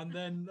 and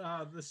then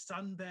the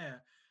sun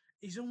bear,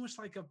 he's almost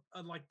like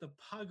a like the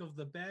pug of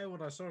the bear.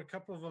 When I saw a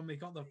couple of them, they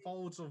got the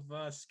folds of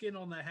skin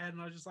on their head,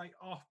 and I was just like,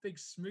 big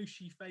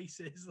smooshy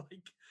faces.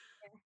 Like,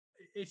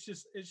 it's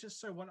just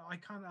so wonderful. I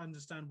can't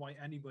understand why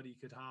anybody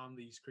could harm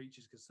these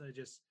creatures, because they're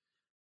just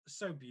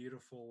so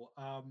beautiful.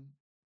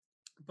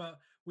 But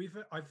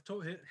I've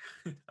taught it.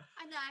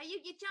 I know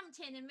you jumped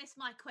in and missed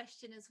my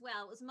question as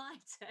well. It was my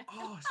turn.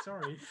 Oh,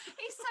 sorry.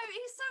 he's so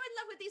in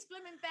love with these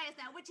blooming bears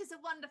now, which is a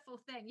wonderful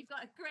thing. You've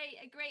got a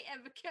great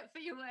advocate for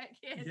your work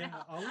here. Yeah,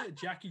 now. I'll let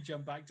Jackie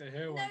jump back to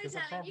her one. No,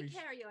 darling, probably... you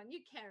carry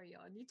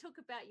on. You talk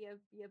about your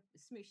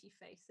smooshy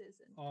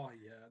faces. And... Oh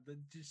yeah,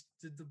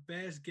 the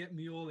bears get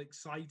me all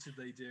excited.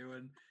 They do,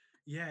 and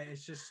yeah,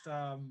 it's just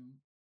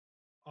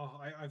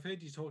I've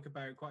heard you talk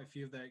about quite a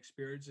few of their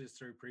experiences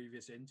through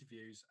previous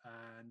interviews,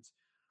 and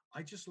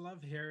I just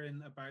love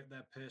hearing about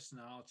their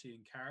personality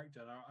and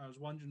character. I was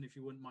wondering if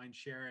you wouldn't mind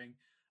sharing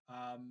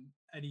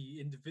any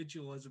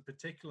individual as a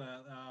particular,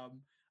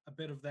 a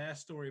bit of their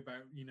story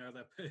about,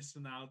 their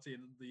personality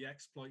and the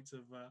exploits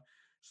of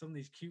some of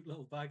these cute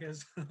little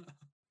buggers.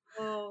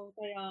 Oh,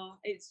 they are.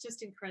 It's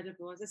just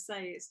incredible. As I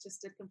say, it's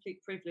just a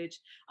complete privilege.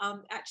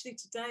 Actually,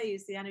 today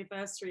is the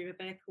anniversary of a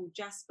bear called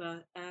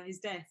Jasper, his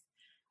death.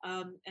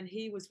 And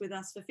he was with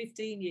us for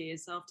 15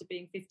 years after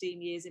being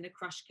 15 years in a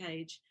crush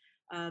cage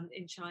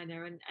in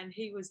China. And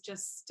he was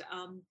just,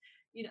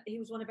 he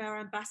was one of our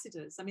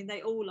ambassadors. I mean,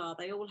 they all are.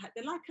 They're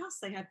like us.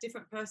 They have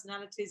different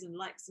personalities and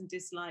likes and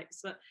dislikes.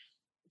 But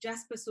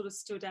Jasper sort of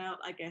stood out,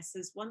 I guess,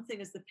 as one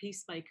thing as the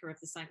peacemaker of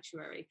the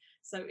sanctuary.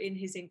 So in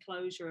his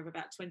enclosure of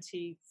about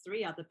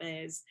 23 other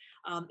bears,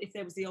 if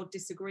there was the odd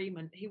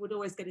disagreement, he would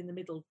always get in the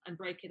middle and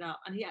break it up.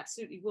 And he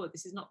absolutely would.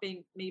 This is not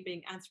me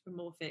being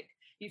anthropomorphic.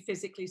 You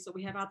physically, so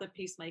we have other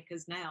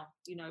peacemakers now,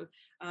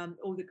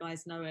 all the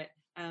guys know it.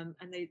 And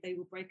they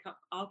will break up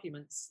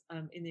arguments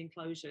in the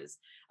enclosures.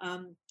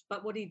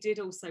 But what he did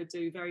also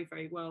do very,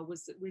 very well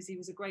was he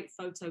was a great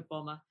photo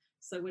bomber.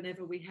 So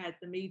whenever we had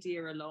the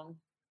media along,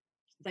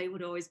 they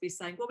would always be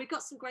saying, well, we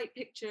got some great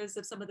pictures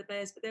of some of the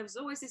bears, but there was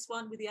always this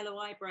one with yellow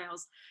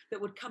eyebrows that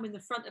would come in the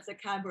front of the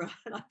camera.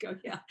 And I'd go,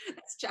 yeah,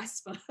 that's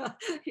Jasper.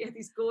 He had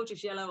these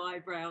gorgeous yellow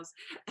eyebrows.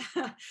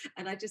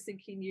 And I just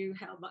think he knew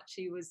how much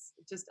he was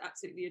just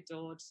absolutely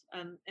adored.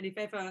 And if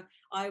ever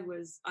I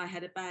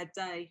had a bad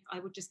day,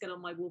 I would just get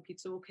on my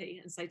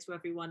walkie-talkie and say to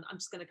everyone, I'm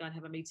just going to go and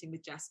have a meeting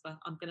with Jasper.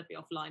 I'm going to be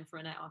offline for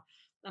an hour.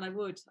 And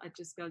I'd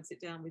just go and sit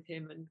down with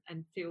him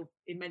and feel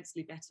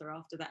immensely better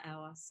after that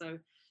hour. So,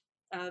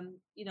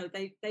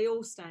 they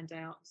all stand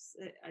out.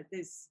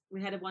 We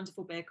had a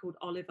wonderful bear called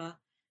Oliver,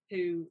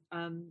 who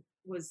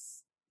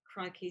was,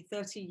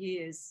 30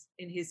 years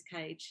in his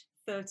cage,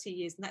 30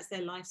 years, and that's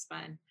their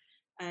lifespan.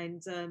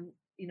 And,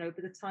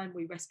 by the time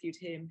we rescued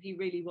him, he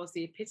really was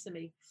the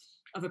epitome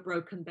of a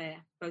broken bear,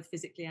 both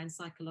physically and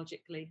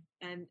psychologically.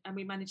 And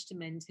we managed to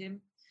mend him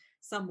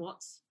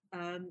somewhat,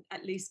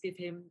 at least give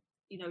him,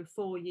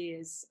 4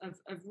 years of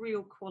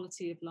real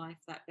quality of life,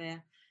 that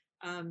bear.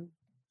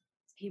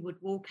 He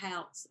would walk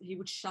out, he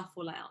would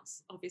shuffle out,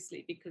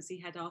 obviously, because he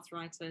had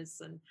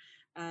arthritis and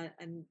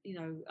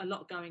a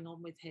lot going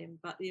on with him.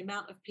 But the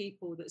amount of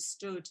people that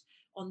stood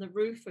on the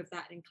roof of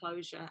that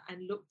enclosure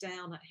and looked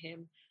down at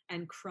him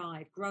and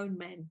cried, grown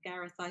men,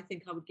 Gareth, I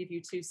think I would give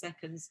you 2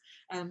 seconds,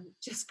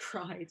 just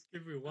cried.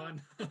 Give me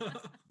one.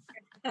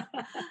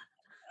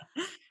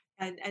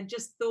 And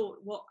just thought,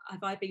 what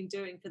have I been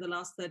doing for the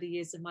last 30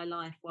 years of my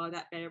life while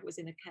that bear was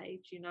in a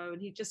cage,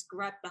 and he just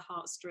grabbed the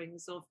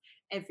heartstrings of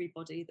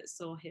everybody that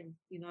saw him,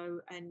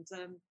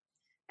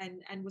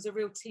 and was a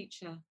real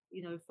teacher,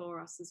 for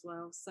us as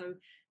well. So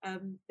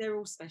they're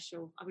all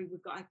special. I mean,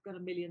 I've got a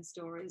million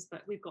stories,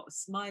 but we've got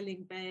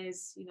smiling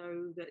bears,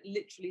 that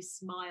literally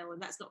smile,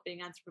 and that's not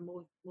being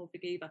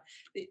anthropomorphic either.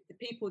 The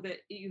people that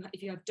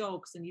if you have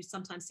dogs and you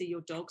sometimes see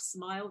your dog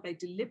smile, they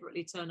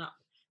deliberately turn up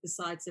the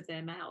sides of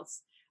their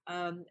mouths.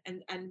 And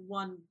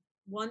one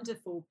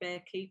wonderful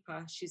bear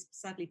keeper, she's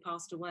sadly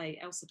passed away,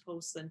 Elsa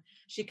Paulson,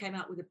 she came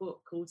out with a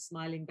book called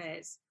Smiling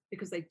Bears,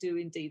 because they do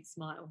indeed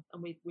smile,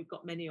 and we've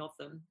got many of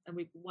them. And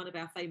one of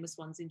our famous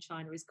ones in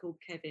China is called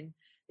Kevin.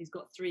 He's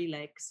got 3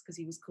 legs because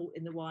he was caught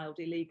in the wild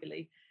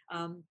illegally.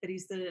 But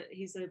he's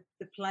the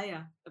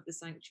player of the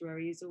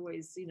sanctuary. He's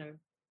always,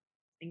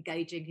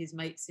 engaging his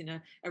mates in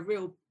a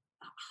real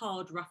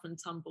hard rough and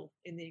tumble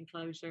in the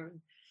enclosure. And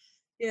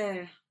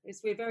yeah,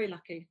 we're very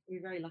lucky.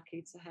 We're very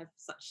lucky to have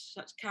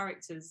such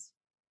characters.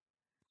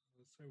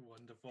 So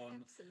wonderful.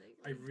 And Absolutely.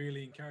 I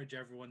really encourage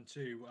everyone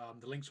to,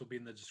 the links will be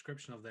in the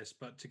description of this,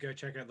 but to go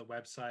check out the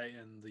website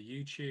and the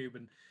YouTube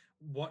and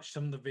watch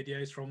some of the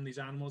videos from these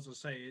animals. I'll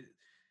say,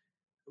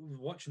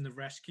 watching the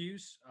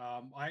rescues,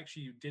 I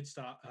actually did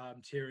start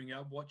tearing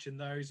up watching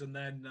those, and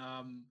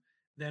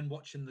then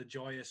watching the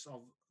joyous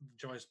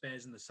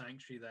bears in the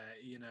sanctuary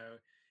there.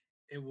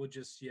 It will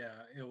just,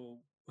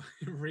 it'll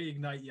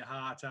reignite your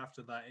heart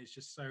after that. It's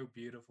just so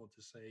beautiful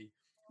to see.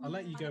 I'll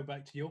let you go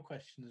back to your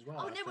question as well.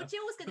 Oh, no, well,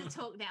 Jill was going to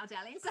talk now,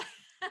 darling. So.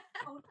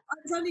 I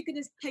was only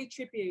going to pay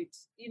tribute,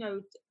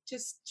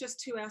 just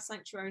to our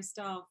sanctuary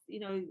staff,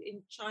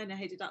 in China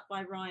headed up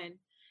by Ryan,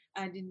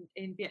 and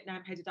in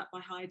Vietnam headed up by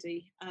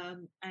Heidi,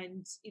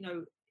 and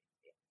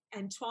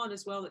Antoine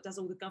as well, that does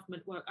all the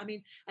government work. I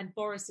mean, and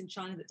Boris in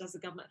China that does the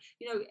government.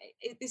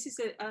 This is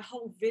a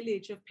whole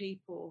village of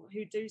people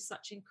who do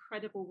such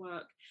incredible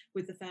work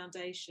with the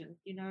foundation,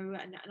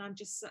 and I'm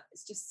just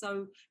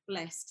so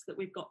blessed that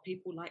we've got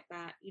people like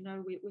that.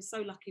 We're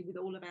so lucky with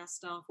all of our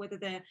staff, whether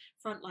they're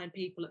frontline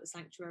people at the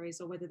sanctuaries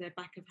or whether they're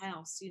back of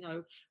house,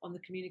 on the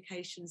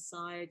communications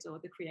side or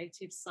the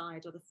creative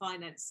side or the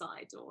finance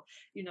side, or,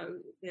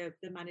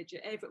 the manager,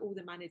 all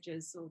the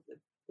managers, or the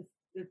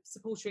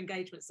supporter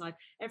engagement side.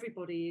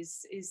 Everybody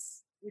is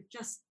we're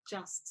just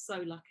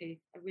so lucky.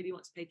 I really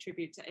want to pay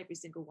tribute to every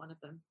single one of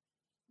them.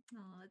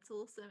 Oh, that's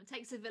awesome. It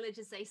takes a village,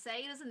 as they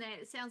say, doesn't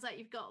it? It sounds like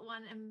you've got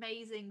one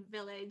amazing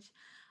village.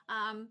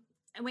 And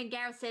when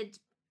Gareth said,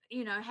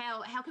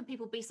 how can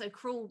people be so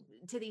cruel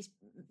to these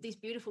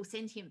beautiful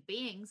sentient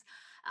beings?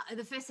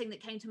 The first thing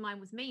that came to mind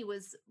with me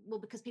was, well,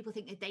 because people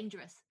think they're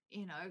dangerous.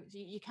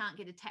 You can't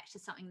get attached to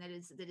something that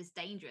is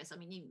dangerous. I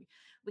mean,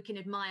 we can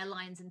admire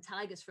lions and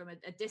tigers from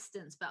a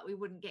distance, but we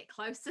wouldn't get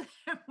close to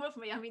them with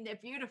me. I mean, they're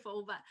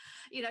beautiful, but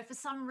for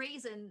some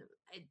reason,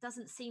 it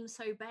doesn't seem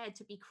so bad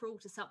to be cruel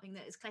to something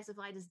that is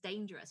classified as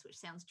dangerous, which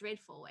sounds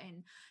dreadful.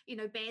 And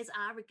bears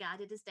are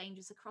regarded as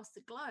dangerous across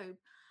the globe.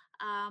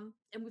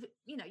 And we've,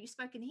 you've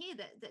spoken here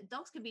that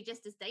dogs can be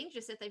just as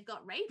dangerous if they've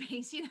got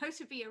rabies,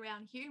 to be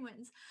around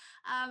humans.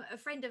 A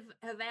friend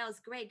of ours,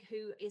 Greg,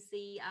 who is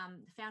the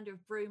founder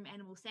of Broome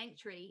Animal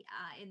Sanctuary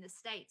in the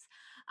States,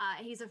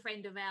 he's a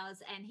friend of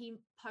ours, and he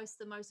posts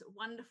the most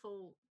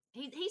wonderful.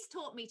 He's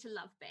taught me to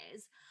love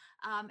bears.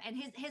 And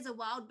his are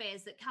wild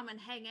bears that come and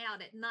hang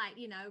out at night.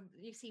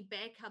 You see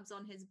bear cubs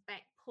on his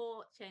back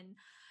porch, and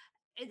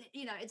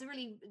it's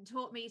really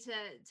taught me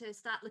to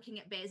start looking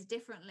at bears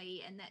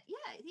differently, and that,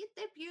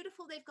 they're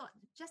beautiful. They've got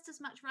just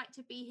as much right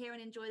to be here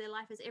and enjoy their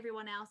life as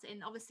everyone else.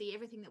 And obviously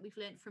everything that we've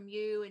learned from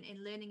you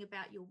and learning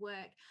about your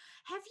work.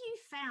 Have you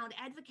found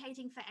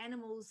advocating for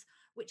animals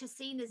which are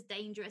seen as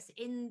dangerous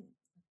in,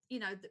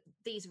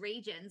 these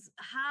regions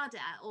harder,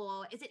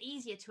 or is it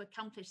easier to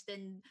accomplish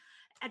than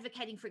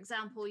advocating, for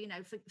example,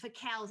 for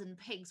cows and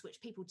pigs, which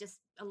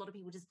a lot of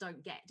people just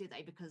don't get, do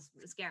they? Because,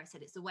 as Gareth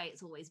said, it's the way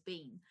it's always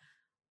been.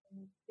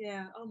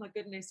 Yeah. Oh my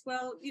goodness.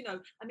 Well,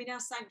 our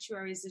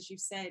sanctuaries, as you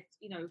said,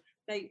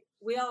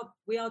 we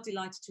are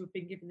delighted to have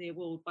been given the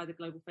award by the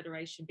Global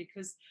Federation,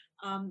 because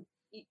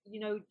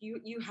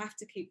you have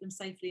to keep them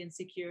safely and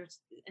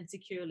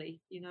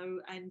securely,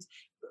 and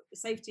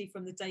safety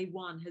from the day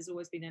one has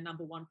always been our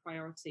number one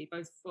priority,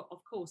 both for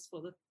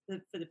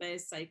the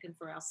bears' sake and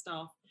for our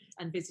staff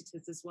and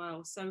visitors as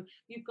well. So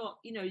you've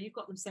got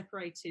them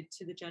separated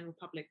to the general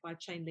public by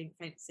chain link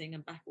fencing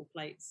and baffle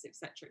plates,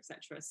 etc.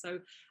 So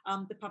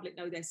the public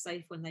know they're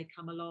safe when they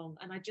come along.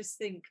 And I just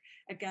think,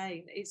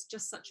 again, it's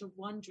just such a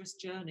wondrous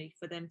journey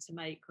for them to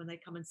make when they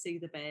come and see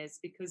the bears,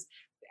 because,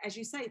 as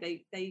you say,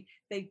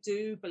 they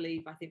do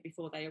believe, I think,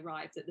 before they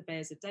arrive, that the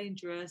bears are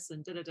dangerous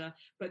and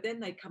but then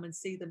they come and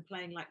see them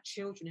playing like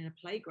children in a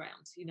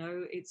playground.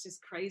 It's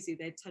just crazy.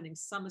 They're turning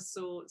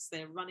somersaults,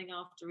 they're running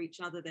after each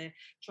other, they're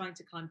trying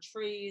to climb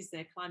trees,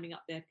 they're climbing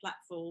up their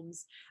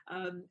platforms,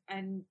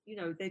 and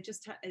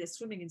they're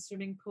swimming in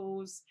swimming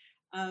pools.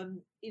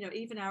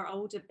 Even our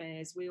older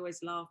bears, we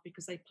always laugh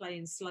because they play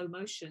in slow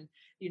motion.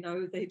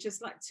 They're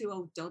just like two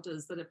old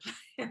dodders that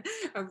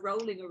are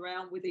rolling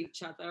around with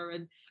each other,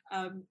 and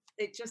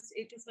it just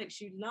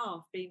makes you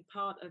laugh being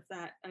part of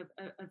that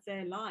of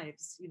their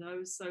lives.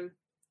 So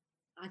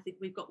I think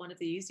we've got one of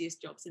the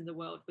easiest jobs in the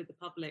world with the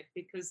public,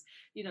 because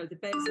the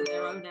bears are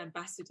their own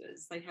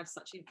ambassadors. They have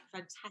such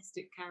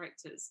fantastic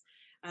characters,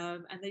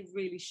 and they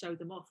really show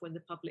them off when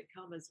the public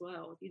come as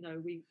well.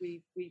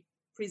 We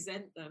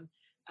present them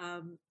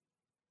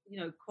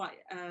quite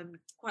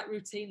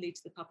routinely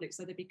to the public,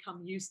 so they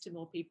become used to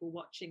more people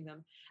watching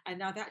them.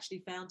 And I've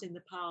actually found in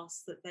the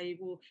past that they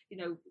will,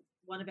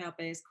 one of our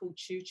bears called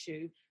Choo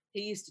Choo,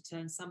 he used to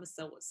turn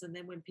somersaults, and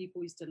then when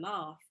people used to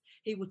laugh,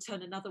 he would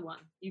turn another one.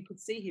 You could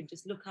see him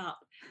just look up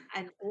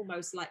and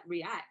almost like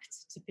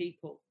react to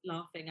people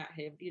laughing at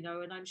him,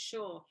 and I'm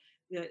sure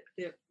that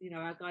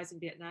our guys in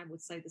Vietnam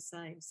would say the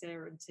same.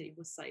 Sarah and team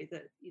would say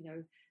that,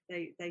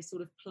 they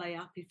sort of play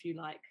up, if you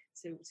like,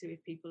 to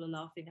if people are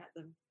laughing at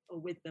them or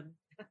with them.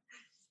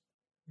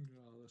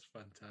 Oh, that's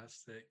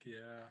fantastic.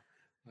 Yeah.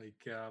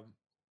 Like,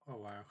 oh,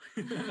 wow.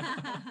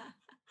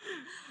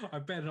 I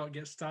better not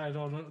get started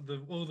on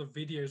all the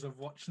videos I've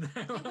watched now.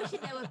 I'm wishing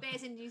there were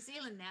bears in New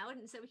Zealand now,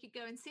 so we could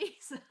go and see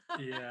some.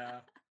 Yeah,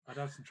 I'd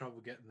have some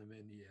trouble getting them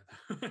in here.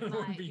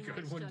 Wouldn't be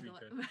good.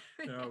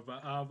 No,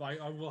 but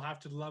I will have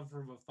to love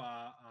from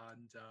afar,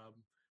 and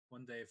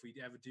one day if we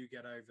ever do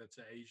get over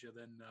to Asia,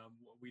 then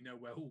we know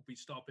where we'll be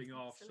stopping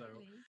off.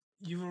 Absolutely.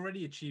 So you've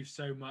already achieved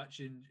so much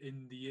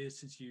in the years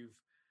since you've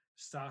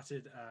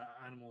started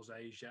Animals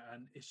Asia,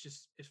 and it's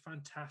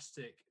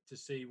fantastic to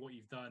see what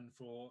you've done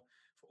for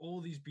all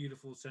these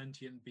beautiful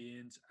sentient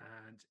beings.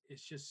 And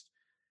it's just,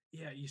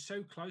 yeah, you're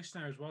so close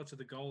now as well to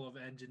the goal of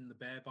ending the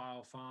bear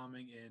bile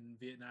farming in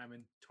Vietnam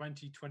in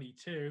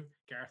 2022.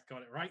 Gareth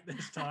got it right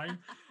this time.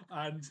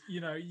 And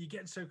you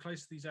get so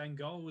close to these end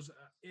goals.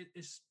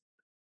 It's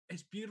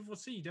beautiful to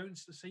see. You don't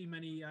see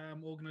many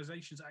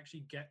organizations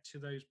actually get to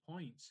those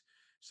points.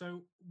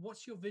 So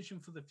what's your vision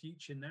for the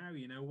future now?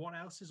 What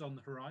else is on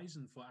the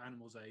horizon for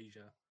Animals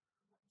Asia?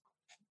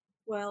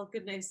 Well,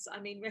 goodness, I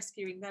mean,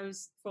 rescuing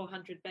those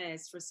 400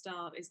 bears for a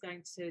start is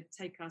going to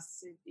take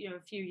us, a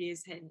few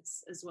years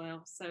hence as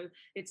well. So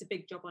it's a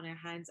big job on our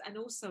hands. And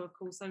also, of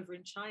course, over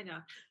in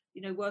China,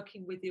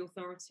 working with the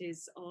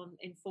authorities on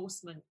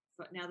enforcement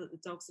now that the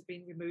dogs have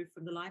been removed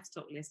from the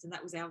livestock list. And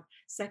that was our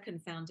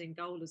second founding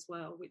goal as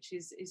well, which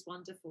is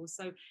wonderful.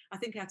 So I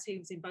think our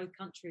teams in both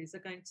countries are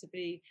going to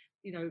be,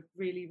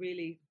 really,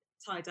 really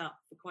tied up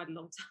for quite a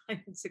long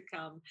time to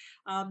come.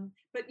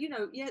 But,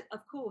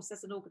 of course,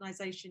 as an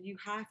organisation, you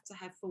have to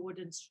have forward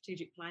and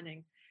strategic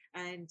planning.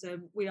 And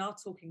we are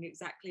talking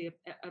exactly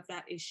of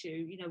that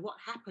issue. What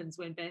happens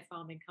when bear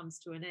farming comes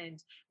to an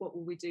end? What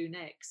will we do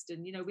next?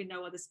 And, we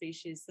know other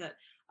species that,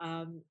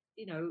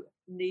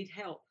 need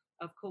help,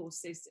 of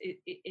course,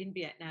 in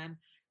Vietnam.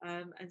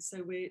 And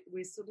so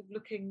we're sort of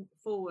looking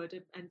forward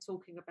and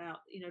talking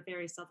about,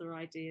 various other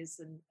ideas.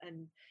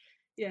 And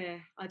yeah,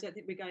 I don't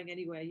think we're going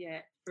anywhere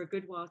yet for a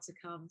good while to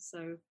come.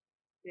 So,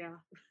 yeah.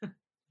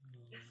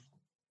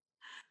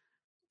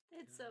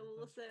 It's so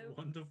awesome.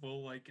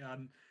 Wonderful.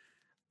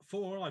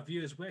 For all our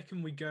viewers, where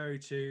can we go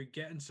to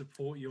get and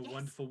support your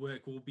wonderful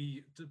work? We'll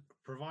be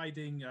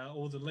providing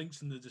all the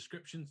links in the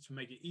descriptions to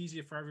make it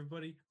easier for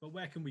everybody. But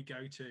where can we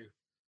go to?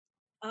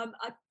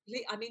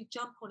 I mean,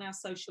 jump on our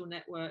social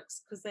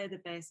networks because they're the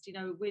best. The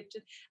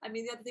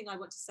other thing I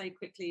want to say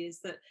quickly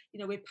is that,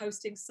 we're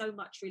posting so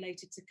much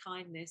related to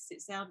kindness.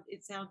 It's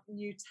our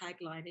new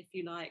tagline, if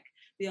you like.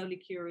 The only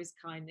cure is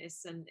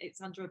kindness, and it's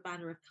under a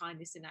banner of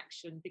kindness in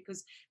action,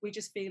 because we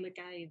just feel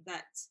again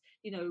that,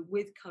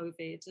 with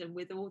COVID and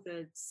with all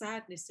the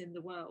sadness in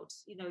the world,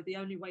 the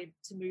only way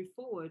to move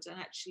forward and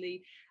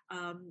actually,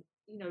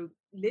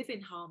 live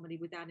in harmony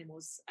with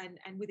animals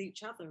and with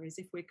each other is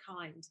if we're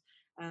kind.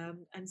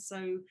 And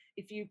so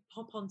if you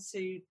hop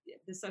onto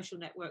the social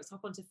networks,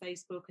 hop onto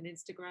Facebook and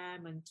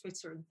Instagram and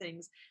Twitter and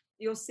things,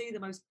 you'll see the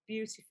most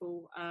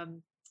beautiful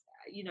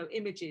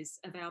images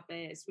of our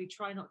bears. We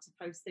try not to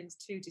post things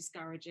too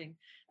discouraging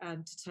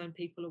to turn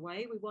people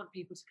away. We want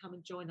people to come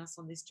and join us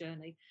on this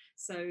journey.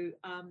 So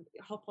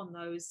hop on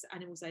those.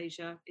 Animals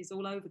Asia is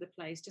all over the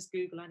place. Just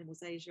Google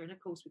Animals Asia. And of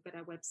course, we've got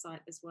our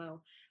website as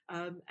well.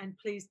 And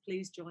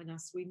please join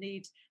us. We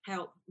need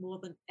help more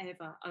than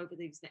ever over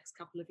these next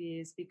couple of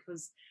years,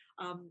 because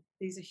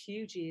these are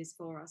huge years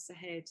for us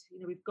ahead.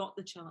 We've got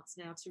the chance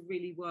now to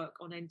really work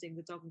on ending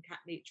the dog and cat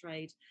meat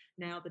trade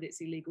now that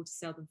it's illegal to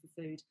sell them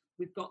for food.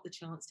 We've got the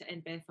chance to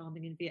end bear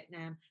farming in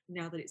Vietnam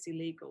now that it's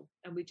illegal.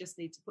 And we just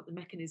need to put the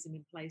mechanism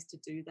in place to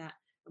do that.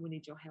 And we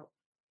need your help.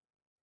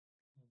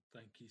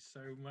 Thank you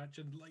so much.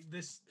 And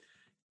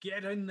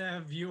get in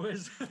there,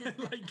 viewers.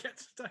 Get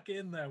stuck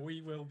in there.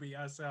 We will be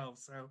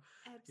ourselves. So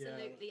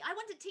absolutely. Yeah. I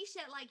want a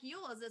t-shirt like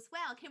yours as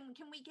well. Can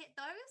we get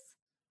those?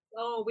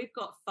 Oh, we've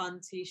got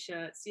fun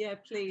t-shirts. Yeah,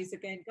 please,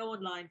 again, go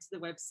online to the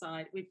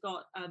website. We've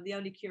got the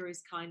Only Cure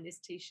is Kindness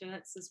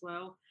t-shirts as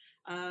well.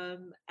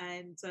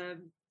 And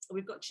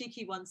we've got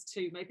cheeky ones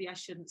too. Maybe I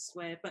shouldn't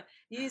swear, but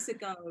years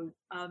ago,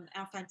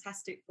 our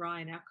fantastic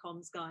Brian, our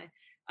comms guy,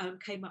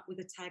 came up with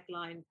a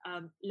tagline,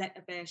 let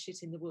a bear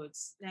shit in the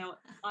woods. Now,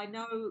 I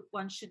know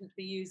one shouldn't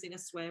be using a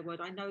swear word.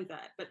 I know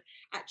that, but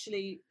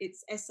actually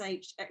it's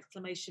SH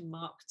exclamation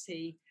mark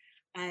T.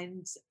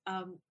 And,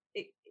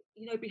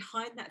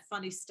 behind that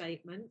funny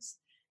statement,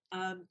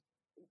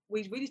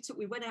 we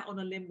went out on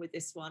a limb with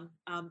this one,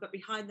 but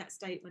behind that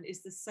statement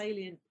is the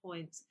salient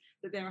point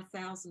that there are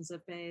thousands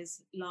of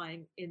bears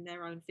lying in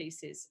their own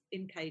feces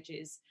in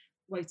cages,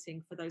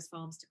 waiting for those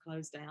farms to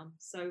close down.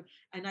 So,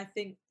 and I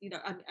think, and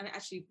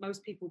actually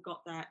most people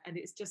got that, and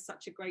it's just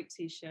such a great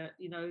t-shirt,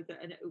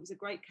 and it was a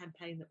great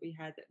campaign that we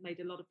had that made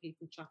a lot of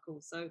people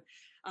chuckle. So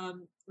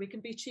we can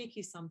be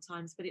cheeky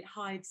sometimes, but it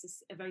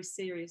hides a very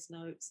serious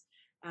note.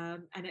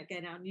 And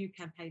again, our new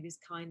campaign is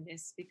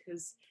kindness,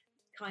 because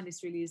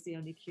kindness really is the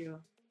only cure.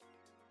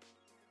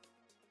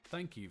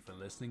 Thank you for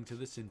listening to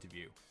this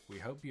interview. We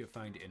hope you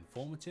found it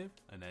informative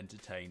and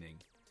entertaining.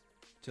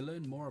 To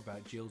learn more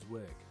about Jill's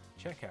work,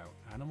 check out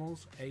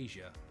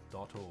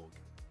animalsasia.org.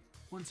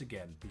 Once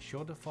again, be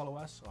sure to follow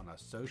us on our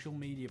social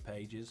media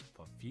pages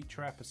for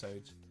future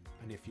episodes,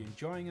 and if you're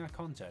enjoying our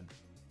content,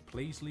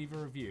 please leave a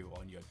review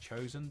on your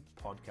chosen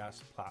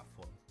podcast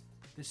platform.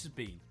 This has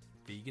been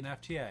Vegan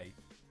FTA,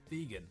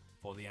 vegan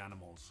for the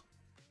animals.